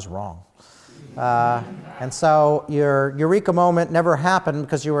thought it was wrong. And so your eureka moment never happened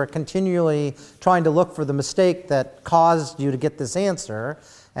because you were continually trying to look for the mistake that caused you to get this answer.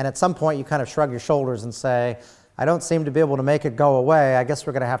 And at some point you kind of shrug your shoulders and say, I don't seem to be able to make it go away. I guess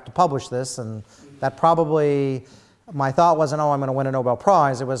we're going to have to publish this. And that probably, my thought wasn't, oh, I'm going to win a Nobel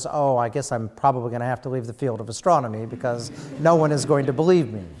Prize. It was, oh, I guess I'm probably going to have to leave the field of astronomy because no one is going to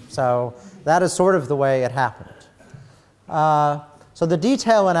believe me. So that is sort of the way it happened. So the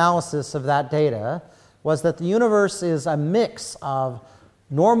detail analysis of that data was that the universe is a mix of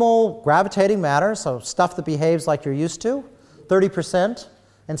normal gravitating matter, so stuff that behaves like you're used to, 30%,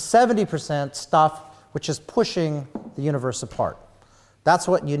 and 70% stuff which is pushing the universe apart. That's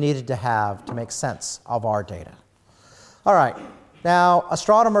what you needed to have to make sense of our data. All right, now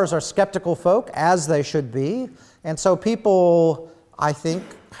astronomers are skeptical folk, as they should be, and so people, I think,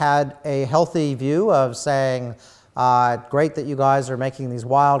 had a healthy view of saying, great that you guys are making these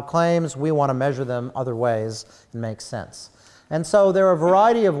wild claims, we want to measure them other ways and make sense. And so there are a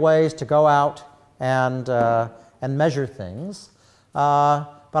variety of ways to go out and measure things.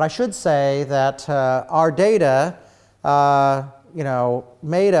 But I should say that our data,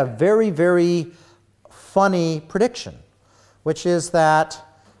 made a very, very funny prediction, which is that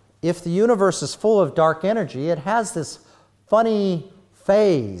if the universe is full of dark energy, it has this funny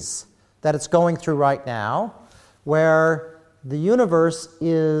phase that it's going through right now, where the universe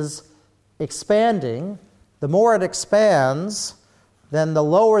is expanding. The more it expands, then the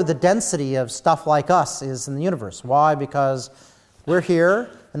lower the density of stuff like us is in the universe. Why? Because we're here,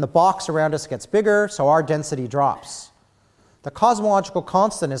 and the box around us gets bigger, so our density drops. The cosmological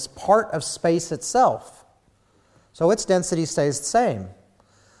constant is part of space itself, so its density stays the same.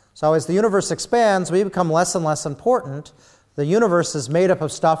 So as the universe expands, we become less and less important. The universe is made up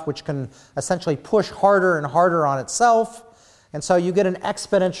of stuff which can essentially push harder and harder on itself, and so you get an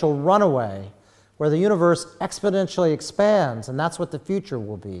exponential runaway where the universe exponentially expands, and that's what the future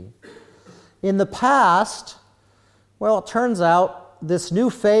will be. In the past, well, it turns out this new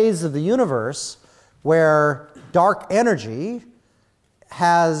phase of the universe where dark energy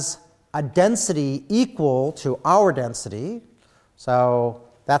has a density equal to our density, so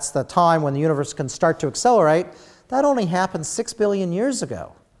that's the time when the universe can start to accelerate, that only happened 6 billion years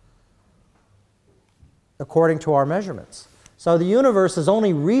ago, according to our measurements. So the universe has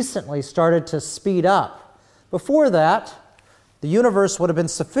only recently started to speed up. Before that, the universe would have been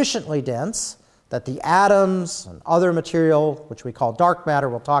sufficiently dense that the atoms and other material, which we call dark matter,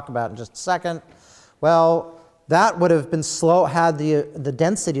 we'll talk about in just a second, well, that would have been had the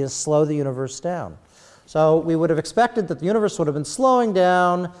density to slow the universe down. So we would have expected that the universe would have been slowing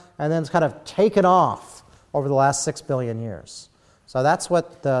down and then kind of taken off over the last 6 billion years. So that's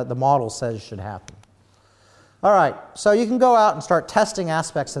what the model says should happen. All right, so you can go out and start testing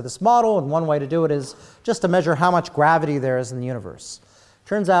aspects of this model, and one way to do it is just to measure how much gravity there is in the universe.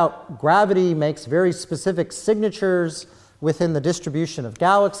 Turns out gravity makes very specific signatures within the distribution of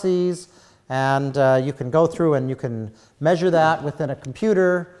galaxies, and you can go through and you can measure that within a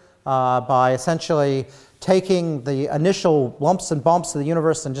computer by essentially taking the initial lumps and bumps of the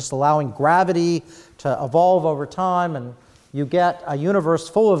universe and just allowing gravity to evolve over time, and you get a universe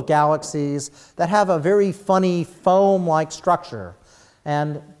full of galaxies that have a very funny foam-like structure.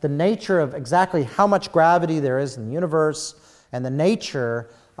 And the nature of exactly how much gravity there is in the universe and the nature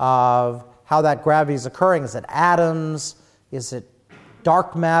of how that gravity is occurring, is it atoms, is it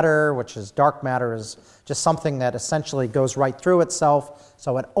dark matter, which is dark matter is just something that essentially goes right through itself,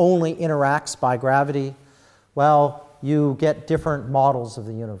 so it only interacts by gravity. Well, you get different models of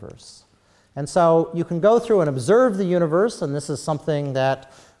the universe. And so you can go through and observe the universe, and this is something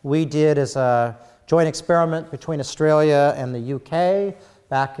that we did as a joint experiment between Australia and the UK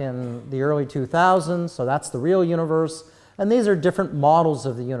back in the early 2000s, so that's the real universe. And these are different models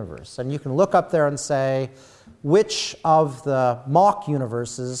of the universe. And you can look up there and say, which of the mock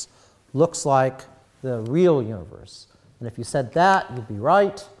universes looks like the real universe? And if you said that, you'd be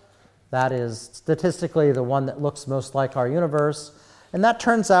right. That is statistically the one that looks most like our universe. And that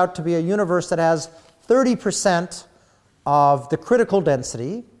turns out to be a universe that has 30% of the critical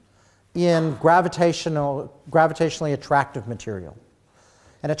density in gravitationally attractive material.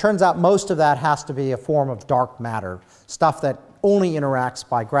 And it turns out most of that has to be a form of dark matter, stuff that only interacts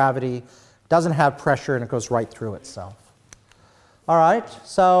by gravity, doesn't have pressure, and it goes right through itself. All right,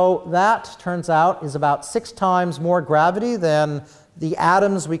 so that turns out is about 6 times more gravity than the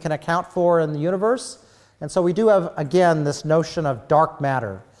atoms we can account for in the universe. And so we do have, again, this notion of dark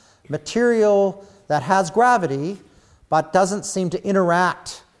matter, material that has gravity but doesn't seem to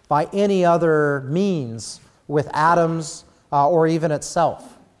interact by any other means with atoms or even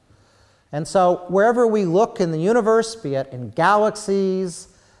itself. And so wherever we look in the universe, be it in galaxies,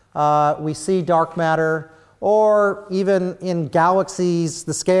 we see dark matter, or even in galaxies,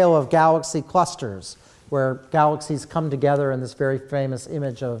 the scale of galaxy clusters, where galaxies come together in this very famous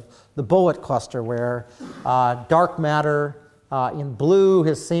image of the bullet cluster, where dark matter in blue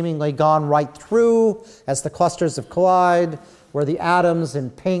has seemingly gone right through as the clusters have collided, where the atoms in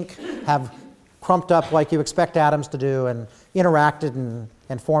pink have crumped up like you expect atoms to do and interacted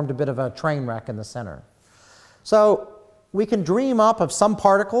and formed a bit of a train wreck in the center. So we can dream up of some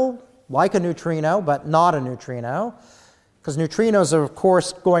particle, like a neutrino, but not a neutrino, because neutrinos are, of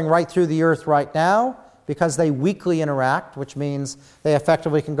course, going right through the Earth right now because they weakly interact, which means they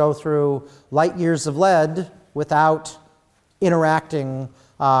effectively can go through light years of lead without interacting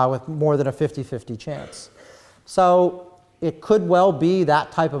with more than a 50-50 chance. So it could well be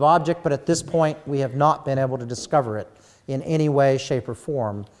that type of object, but at this point we have not been able to discover it in any way, shape, or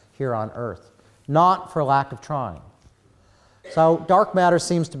form here on Earth, not for lack of trying. So dark matter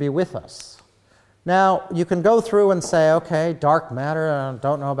seems to be with us. Now, you can go through and say, okay, dark matter, I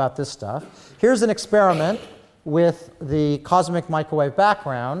don't know about this stuff. Here's an experiment with the cosmic microwave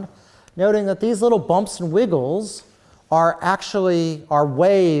background, noting that these little bumps and wiggles are actually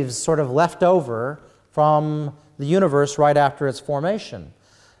waves sort of left over from the universe right after its formation.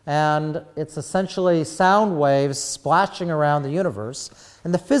 And it's essentially sound waves splashing around the universe.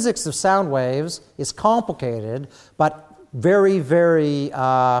 And the physics of sound waves is complicated, but very, very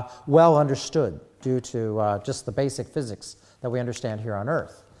well understood due to just the basic physics that we understand here on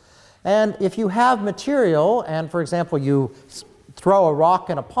Earth. And if you have material, and for example, you throw a rock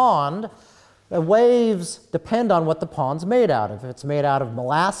in a pond, the waves depend on what the pond's made out of. If it's made out of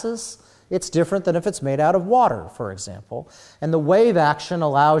molasses, it's different than if it's made out of water, for example. And the wave action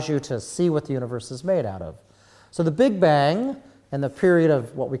allows you to see what the universe is made out of. So the Big Bang and the period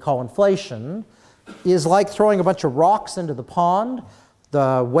of what we call inflation is like throwing a bunch of rocks into the pond.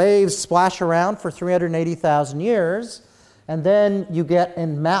 The waves splash around for 380,000 years, and then you get a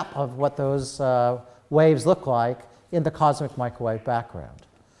map of what those waves look like in the cosmic microwave background.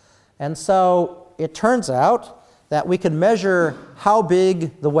 And so it turns out that we can measure how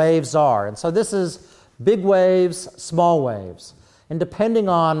big the waves are. And so this is big waves, small waves. And depending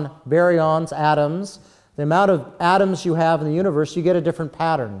on baryons, atoms, the amount of atoms you have in the universe, you get a different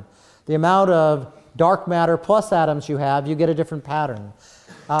pattern. The amount of dark matter plus atoms you have, you get a different pattern.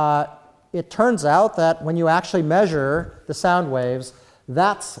 It turns out that when you actually measure the sound waves,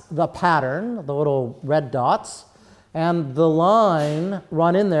 that's the pattern, the little red dots, and the line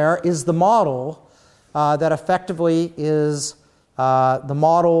run in there is the model that effectively is the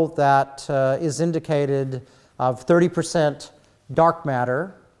model that is indicated of 30% dark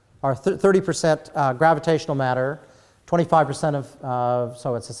matter, or 30% gravitational matter, 25% of,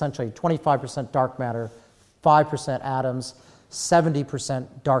 so it's essentially 25% dark matter, 5% atoms, 70%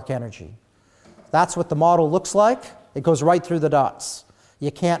 dark energy. That's what the model looks like. It goes right through the dots.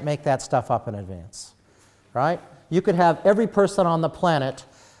 You can't make that stuff up in advance, right? You could have every person on the planet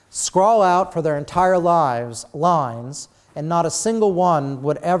scrawl out for their entire lives lines, and not a single one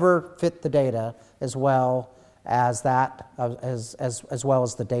would ever fit the data as well as that, as well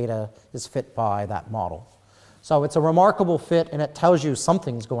as the data is fit by that model. So it's a remarkable fit, and it tells you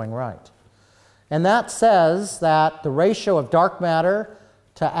something's going right. And that says that the ratio of dark matter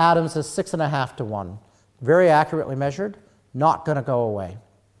to atoms is 6.5 to 1. Very accurately measured, not going to go away.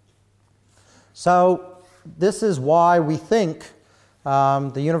 So this is why we think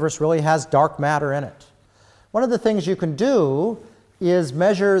the universe really has dark matter in it. One of the things you can do is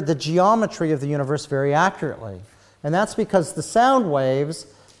measure the geometry of the universe very accurately. And that's because the sound waves,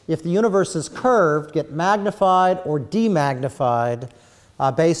 if the universe is curved, get magnified or demagnified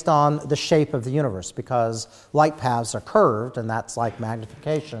based on the shape of the universe, because light paths are curved, and that's like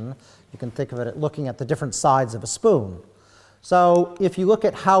magnification. You can think of it looking at the different sides of a spoon. So if you look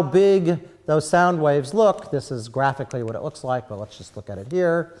at how big those sound waves look, this is graphically what it looks like, but let's just look at it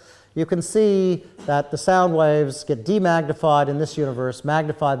here. You can see that the sound waves get demagnified in this universe,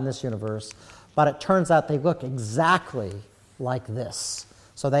 magnified in this universe, but it turns out they look exactly like this.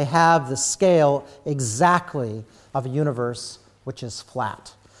 So they have the scale exactly of a universe which is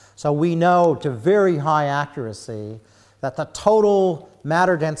flat. So we know to very high accuracy that the total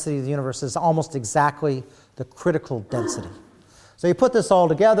matter density of the universe is almost exactly the critical density. So you put this all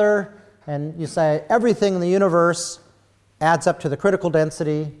together and you say everything in the universe adds up to the critical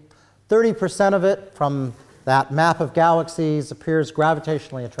density. 30% of it from that map of galaxies appears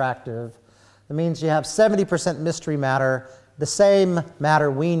gravitationally attractive. That means you have 70% mystery matter, the same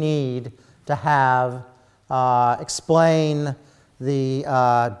matter we need to have explain the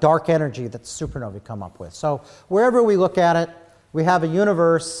dark energy that supernovae come up with. So wherever we look at it, we have a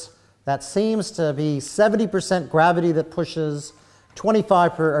universe that seems to be 70% gravity that pushes,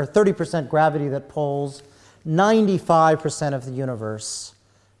 30% gravity that pulls. 95% of the universe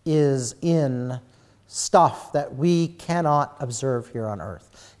is in stuff that we cannot observe here on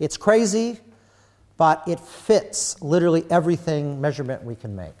Earth. It's crazy, but it fits literally everything measurement we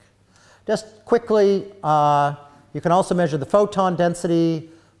can make. Just quickly, you can also measure the photon density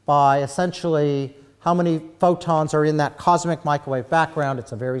by essentially how many photons are in that cosmic microwave background.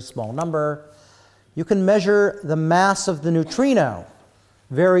 It's a very small number. You can measure the mass of the neutrino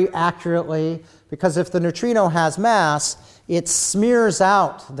very accurately, because if the neutrino has mass, it smears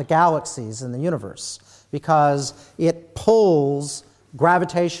out the galaxies in the universe because it pulls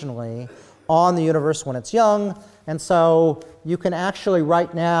gravitationally on the universe when it's young. And so you can actually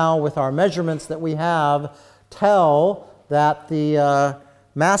right now, with our measurements that we have, tell that the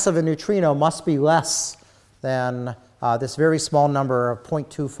mass of a neutrino must be less than this very small number of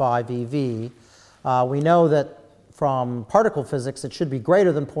 0.25 eV. We know that from particle physics it should be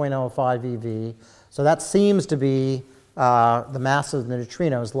greater than 0.05 eV, so that seems to be the mass of the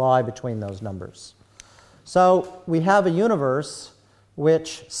neutrinos lie between those numbers. So we have a universe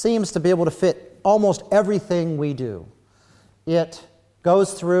which seems to be able to fit almost everything we do. It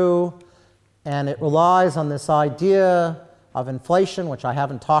goes through and it relies on this idea of inflation, which I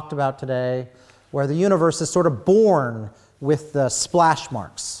haven't talked about today, where the universe is sort of born with the splash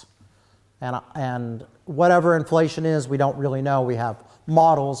marks. And whatever inflation is, we don't really know. We have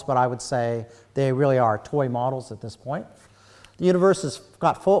models, but I would say they really are toy models at this point. The universe has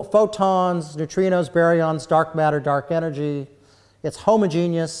got photons, neutrinos, baryons, dark matter, dark energy. It's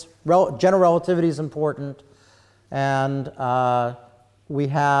homogeneous. General relativity is important. And we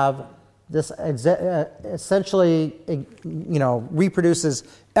have this essentially, reproduces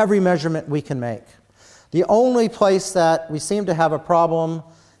every measurement we can make. The only place that we seem to have a problem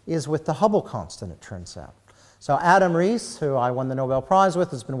is with the Hubble constant, it turns out. So Adam Riess, who I won the Nobel Prize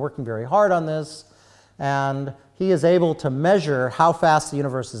with, has been working very hard on this, and he is able to measure how fast the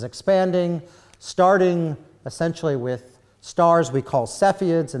universe is expanding, starting essentially with stars we call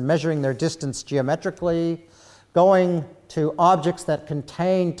Cepheids and measuring their distance geometrically, going to objects that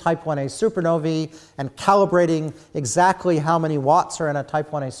contain type 1a supernovae and calibrating exactly how many watts are in a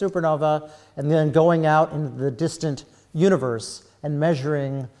type 1a supernova, and then going out into the distant universe and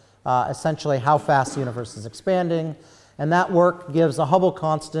measuring essentially how fast the universe is expanding. And that work gives a Hubble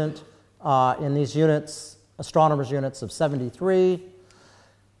constant in these units, astronomers' units, of 73.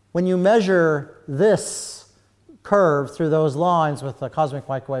 When you measure this curve through those lines with the cosmic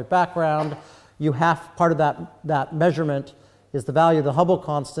microwave background, you have part of that measurement is the value of the Hubble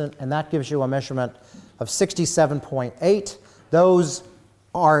constant, and that gives you a measurement of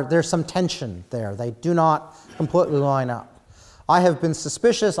 67.8. There's some tension there. They do not completely line up. I have been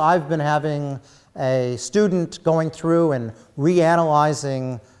suspicious. I've been having a student going through and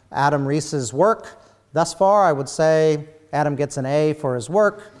reanalyzing Adam Riess's work. Thus far, I would say Adam gets an A for his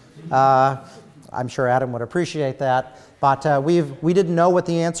work. I'm sure Adam would appreciate that. But we didn't know what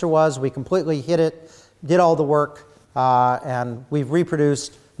the answer was. We completely hit it, did all the work, and we've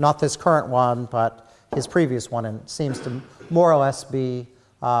reproduced not this current one, but his previous one, and it seems to more or less be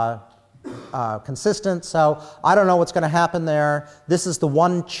consistent. So I don't know what's going to happen there. This is the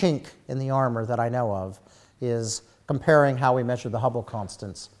one chink in the armor that I know of, is comparing how we measure the Hubble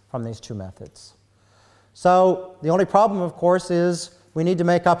constants from these two methods. So the only problem, of course, is we need to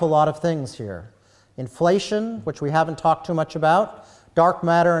make up a lot of things here. Inflation, which we haven't talked too much about, dark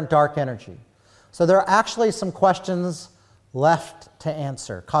matter, and dark energy. So there are actually some questions left to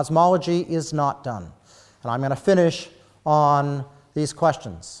answer. Cosmology is not done. And I'm going to finish on these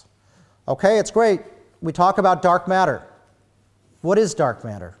questions. Okay, it's great. We talk about dark matter. What is dark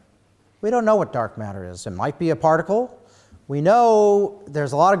matter? We don't know what dark matter is. It might be a particle. We know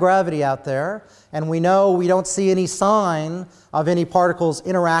there's a lot of gravity out there, and we know we don't see any sign of any particles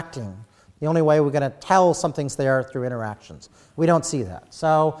interacting. The only way we're going to tell something's there through interactions. We don't see that.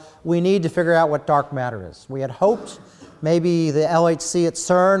 So we need to figure out what dark matter is. We had hoped maybe the LHC at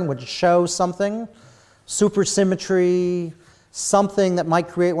CERN would show something, supersymmetry, something that might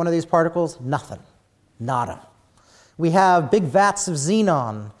create one of these particles? Nothing. Nada. We have big vats of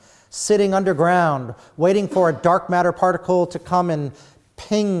xenon sitting underground, waiting for a dark matter particle to come and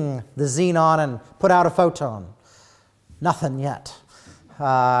ping the xenon and put out a photon. Nothing yet.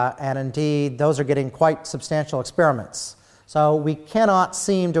 And indeed, those are getting quite substantial experiments. So we cannot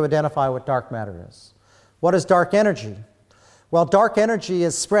seem to identify what dark matter is. What is dark energy? Well, dark energy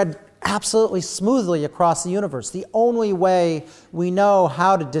is spread absolutely smoothly across the universe. The only way we know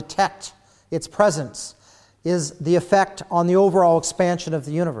how to detect its presence is the effect on the overall expansion of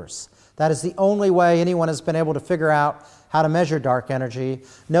the universe. That is the only way anyone has been able to figure out how to measure dark energy,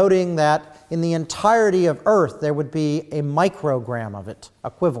 noting that in the entirety of Earth, there would be a microgram of it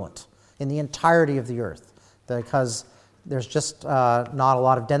equivalent in the entirety of the Earth, because there's just not a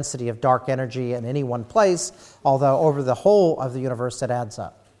lot of density of dark energy in any one place, although over the whole of the universe it adds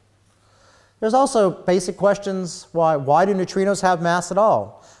up. There's also basic questions. Why do neutrinos have mass at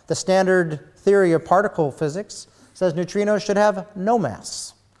all? The standard theory of particle physics says neutrinos should have no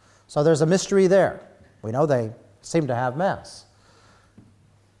mass. So there's a mystery there. We know they seem to have mass.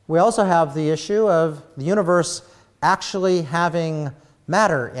 We also have the issue of the universe actually having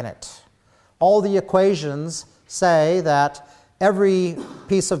matter in it. All the equations say that every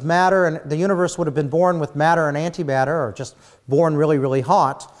piece of matter in the universe would have been born with matter and antimatter, or just born really, really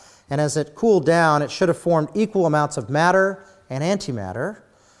hot. And as it cooled down, it should have formed equal amounts of matter and antimatter.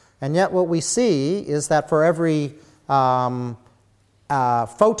 And yet what we see is that for every photon,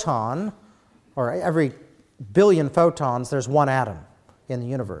 or every billion photons, there's one atom in the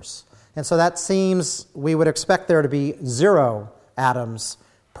universe. And so that seems, we would expect there to be 0 atoms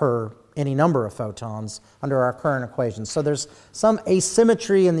per any number of photons under our current equations. So there's some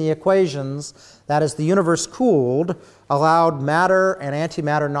asymmetry in the equations that as the universe cooled, allowed matter and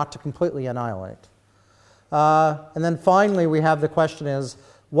antimatter not to completely annihilate. And then finally we have the question is,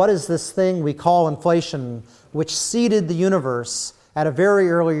 what is this thing we call inflation, which seeded the universe at a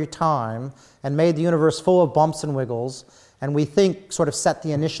very early time and made the universe full of bumps and wiggles, and we think sort of set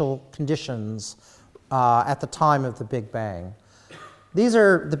the initial conditions at the time of the Big Bang? These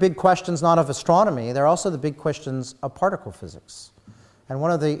are the big questions not of astronomy, they're also the big questions of particle physics. And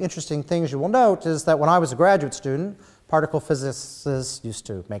one of the interesting things you will note is that when I was a graduate student, particle physicists used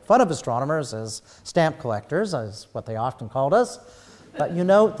to make fun of astronomers as stamp collectors, as what they often called us. But you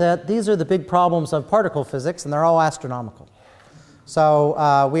note that these are the big problems of particle physics, and they're all astronomical.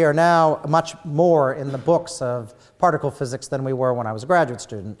 So we are now much more in the books of particle physics than we were when I was a graduate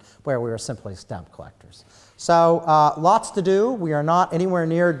student, where we were simply stamp collectors. So lots to do. We are not anywhere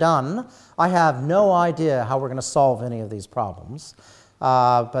near done. I have no idea how we're going to solve any of these problems,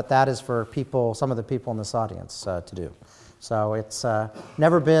 but that is for people, some of the people in this audience to do. So it's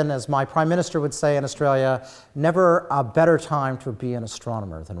never been, as my Prime Minister would say in Australia, never a better time to be an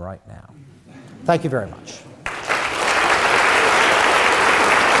astronomer than right now. Thank you very much.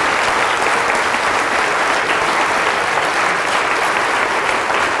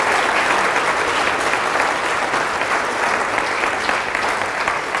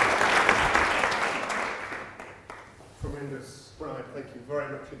 Tremendous, Brian. Thank you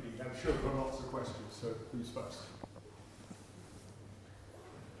very much indeed. I'm sure there are lots of questions, so who's first?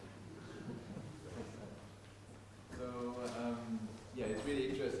 Yeah, it's really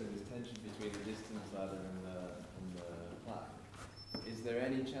interesting, this tension between the distance ladder and the plaque. Is there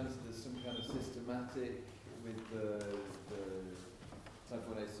any chance there's some kind of systematic with the type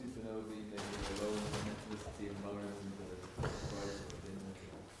 1A supernovae, maybe the low metallicity environment?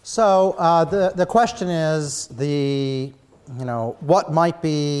 So the question is what might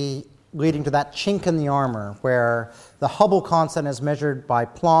be leading to that chink in the armor where the Hubble constant is measured by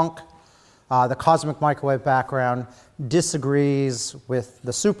Planck, the cosmic microwave background, disagrees with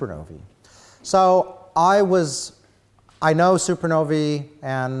the supernovae. So I know supernovae,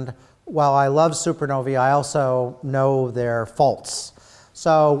 and while I love supernovae, I also know their faults.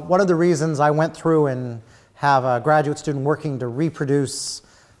 So one of the reasons I went through and have a graduate student working to reproduce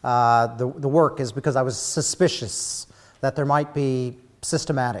the work is because I was suspicious that there might be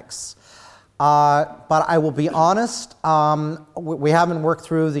systematics. But I will be honest, we haven't worked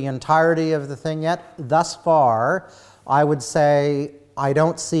through the entirety of the thing yet. Thus far, I would say I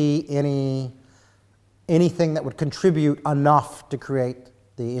don't see anything that would contribute enough to create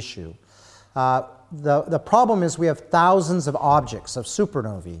the issue. The problem is we have thousands of objects of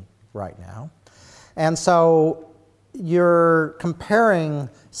supernovae right now. And so you're comparing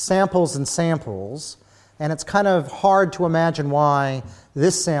samples and samples, and it's kind of hard to imagine why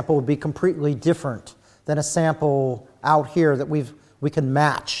this sample would be completely different than a sample out here that we've we can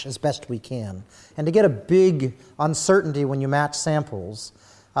match as best we can. And to get a big uncertainty when you match samples,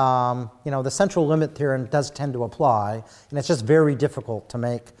 the central limit theorem does tend to apply, and it's just very difficult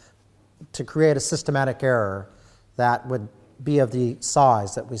to create a systematic error that would be of the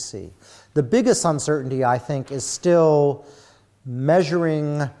size that we see. The biggest uncertainty, I think, is still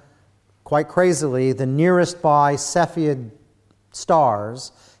measuring, quite crazily, the nearest by Cepheid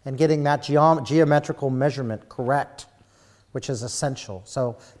stars and getting that geometrical measurement correct, which is essential.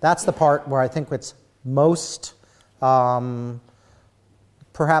 So that's the part where I think it's most, perhaps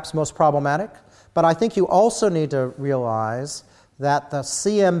most problematic. But I think you also need to realize that the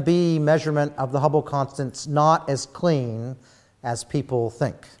CMB measurement of the Hubble constant's not as clean as people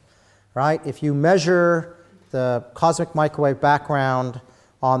think, right? If you measure the cosmic microwave background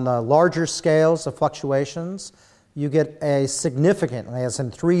on the larger scales of fluctuations, you get a significant, as in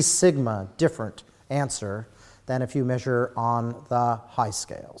 3 sigma, different answer than if you measure on the high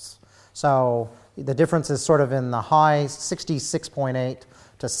scales. So the difference is sort of in the high 66.8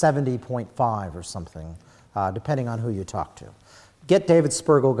 to 70.5 or something, depending on who you talk to. Get David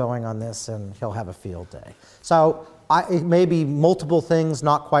Spergel going on this, and he'll have a field day. So it may be multiple things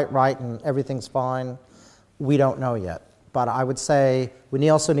not quite right and everything's fine. We don't know yet. But I would say we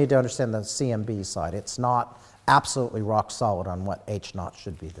also need to understand the CMB side. It's not absolutely rock solid on what H naught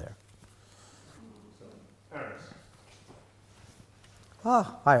should be there. Aris.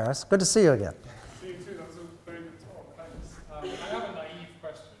 Hi, Aris. Good to see you again. You too. That was a very good talk. Thanks. I have a naive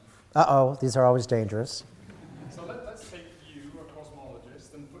question. Uh-oh, these are always dangerous. So let's take you, a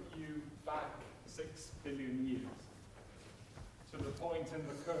cosmologist, and put you back 6 billion years to the point in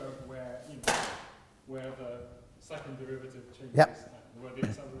the curve where the second derivative changes, Yep. and where the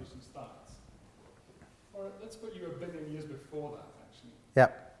acceleration starts. Or let's put you 1 billion years before that, actually.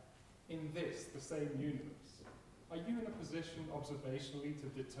 Yep. In the same universe. Are you in a position, observationally, to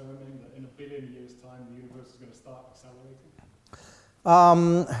determine that in 1 billion years' time the universe is going to start accelerating?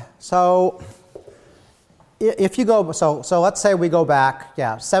 So if you go, so let's say we go back,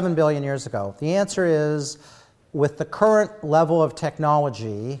 7 billion years ago. The answer is, with the current level of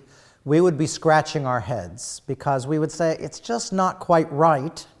technology, we would be scratching our heads because we would say it's just not quite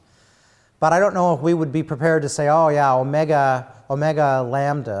right. But I don't know if we would be prepared to say, oh yeah, omega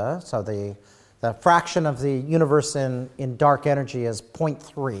lambda, so the fraction of the universe in dark energy is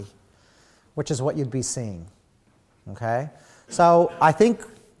 0.3, which is what you'd be seeing. Okay? So I think,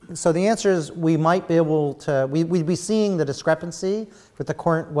 so the answer is we might be able to, we'd be seeing the discrepancy with the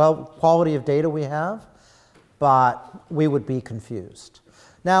current quality of data we have, but we would be confused.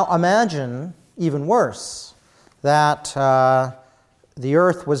 Now imagine, even worse, that the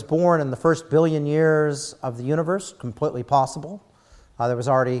Earth was born in the first billion years of the universe, completely possible. There was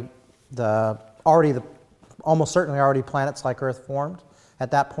almost certainly already planets like Earth formed at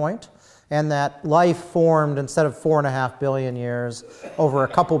that point, and that life formed instead of 4.5 billion years over a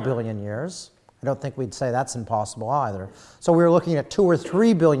couple billion years. I don't think we'd say that's impossible either. So we were looking at 2 or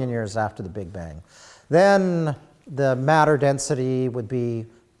 3 billion years after the Big Bang. Then the matter density would be,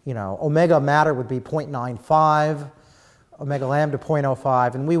 omega matter would be 0.95, omega lambda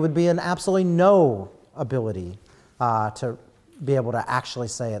 0.05, and we would be in absolutely no ability to be able to actually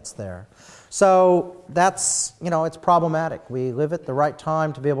say it's there. So that's, it's problematic. We live at the right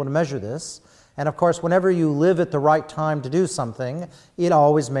time to be able to measure this. And of course, whenever you live at the right time to do something, it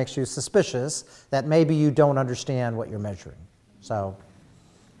always makes you suspicious that maybe you don't understand what you're measuring. So,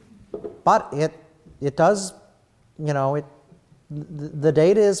 but it does, the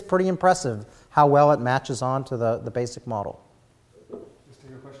data is pretty impressive how well it matches on to the basic model. Let's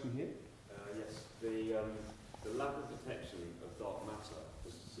take a question here. Yes, the lack of detection of dark matter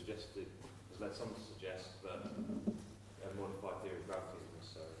has led some to suggest that a modified theory of gravity is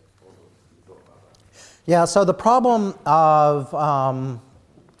necessary. What do you thought about that? Yeah, so the problem of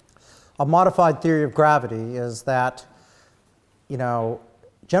a modified theory of gravity is that, general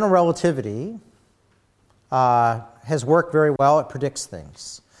relativity has worked very well. It predicts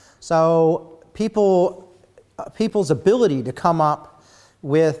things. So people's ability to come up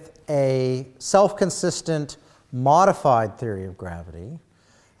with a self-consistent modified theory of gravity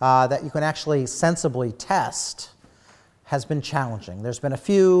that you can actually sensibly test has been challenging. There's been a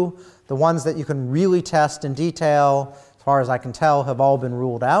few. The ones that you can really test in detail, as far as I can tell, have all been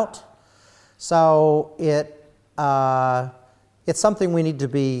ruled out. So it's something we need to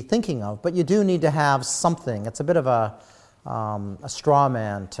be thinking of, but you do need to have something. It's a bit of a straw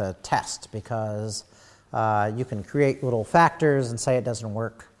man to test because you can create little factors and say it doesn't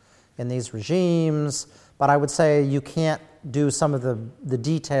work in these regimes, but I would say you can't do some of the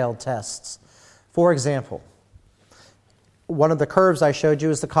detailed tests. For example, one of the curves I showed you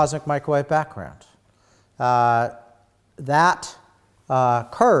is the cosmic microwave background. That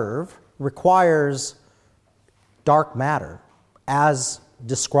curve requires dark matter as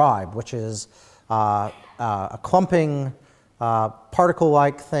described, which is a clumping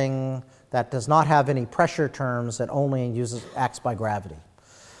particle-like thing that does not have any pressure terms, that only acts by gravity.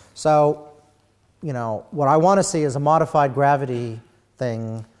 So, what I want to see is a modified gravity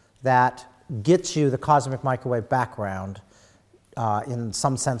thing that gets you the cosmic microwave background in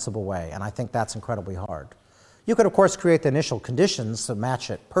some sensible way, and I think that's incredibly hard. You could, of course, create the initial conditions to match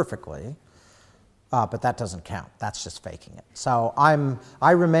it perfectly, but that doesn't count. That's just faking it. So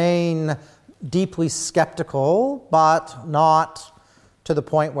I remain deeply skeptical, but not to the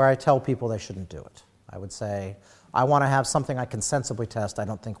point where I tell people they shouldn't do it. I would say I want to have something I can sensibly test. I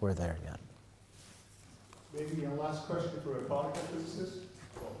don't think we're there yet. Maybe a last question for a particle physicist?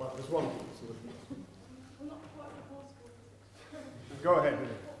 Well, there's one. Well, not quite a particle physics. Go ahead.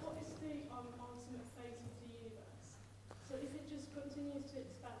 What is the ultimate fate of the universe? So if it just continues to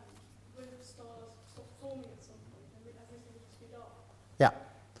expand, will stars stop forming at some point and everything will just be dark? Yeah.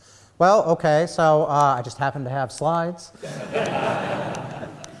 Well, okay, so I just happen to have slides.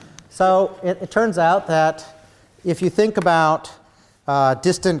 So it turns out that if you think about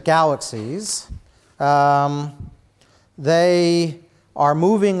distant galaxies, they are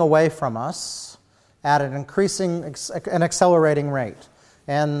moving away from us at an accelerating rate.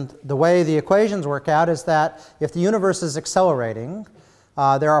 And the way the equations work out is that if the universe is accelerating,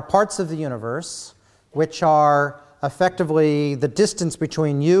 there are parts of the universe which are effectively the distance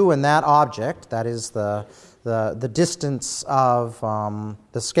between you and that object, that is the distance of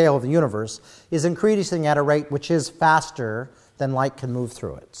the scale of the universe, is increasing at a rate which is faster than light can move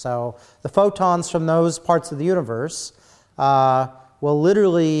through it. So the photons from those parts of the universe will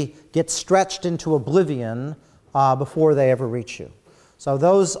literally get stretched into oblivion before they ever reach you. So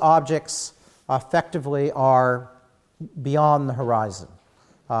those objects effectively are beyond the horizon,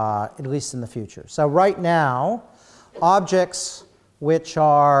 at least in the future. So right now, objects which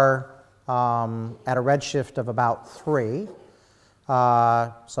are at a redshift of about 3,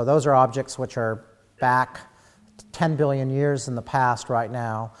 so those are objects which are back 10 billion years in the past right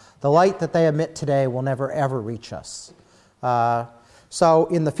now. The light that they emit today will never ever reach us. So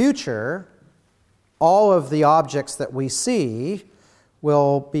in the future, all of the objects that we see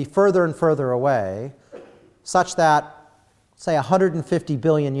will be further and further away, such that, say, 150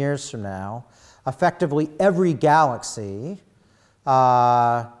 billion years from now, effectively every galaxy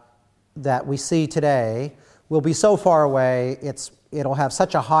that we see today will be so far away, it'll have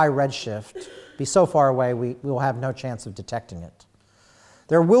such a high redshift, be so far away we will have no chance of detecting it.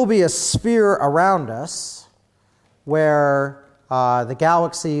 There will be a sphere around us where the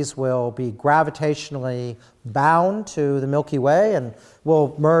galaxies will be gravitationally bound to the Milky Way and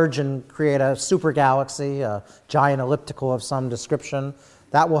will merge and create a supergalaxy, a giant elliptical of some description.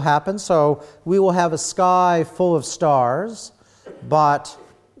 That will happen. So we will have a sky full of stars, but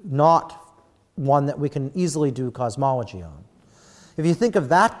not one that we can easily do cosmology on. If you think of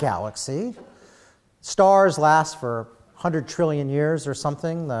that galaxy, stars last for 100 trillion years or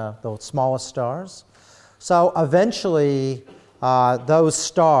something, the smallest stars. So eventually, those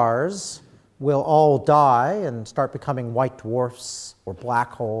stars will all die and start becoming white dwarfs or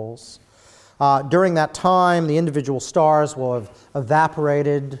black holes. During that time, the individual stars will have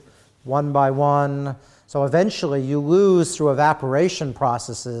evaporated one by one. So eventually, you lose through evaporation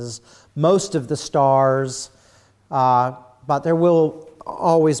processes most of the stars, but there will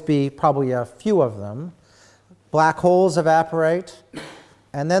always be probably a few of them. Black holes evaporate.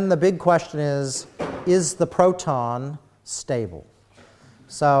 And then the big question is the proton stable?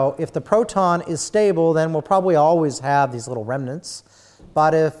 So if the proton is stable, then we'll probably always have these little remnants.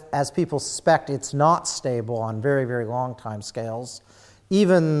 But if, as people suspect, it's not stable on very, very long time scales,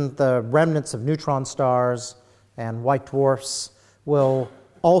 even the remnants of neutron stars and white dwarfs will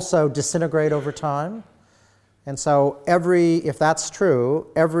also disintegrate over time. And so if that's true,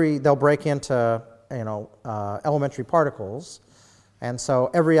 they'll break into elementary particles. And so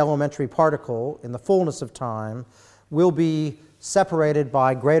every elementary particle in the fullness of time will be separated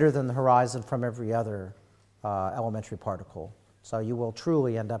by greater than the horizon from every other elementary particle. So you will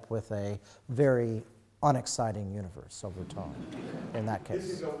truly end up with a very unexciting universe over time in that case.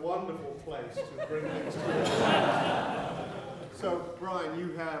 This is a wonderful place to bring things together. So, Brian,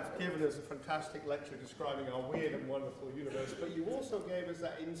 you have given us a fantastic lecture describing our weird and wonderful universe, but you also gave us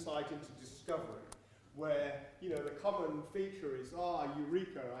that insight into discovery, where, the common feature is,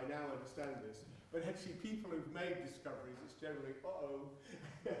 eureka, I now understand this. But actually, people who've made discoveries, it's generally,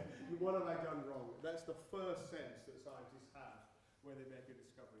 what have I done wrong? That's the first sense that scientists have. where they make a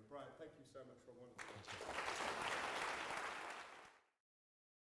discovery. Brian, thank you so much for a wonderful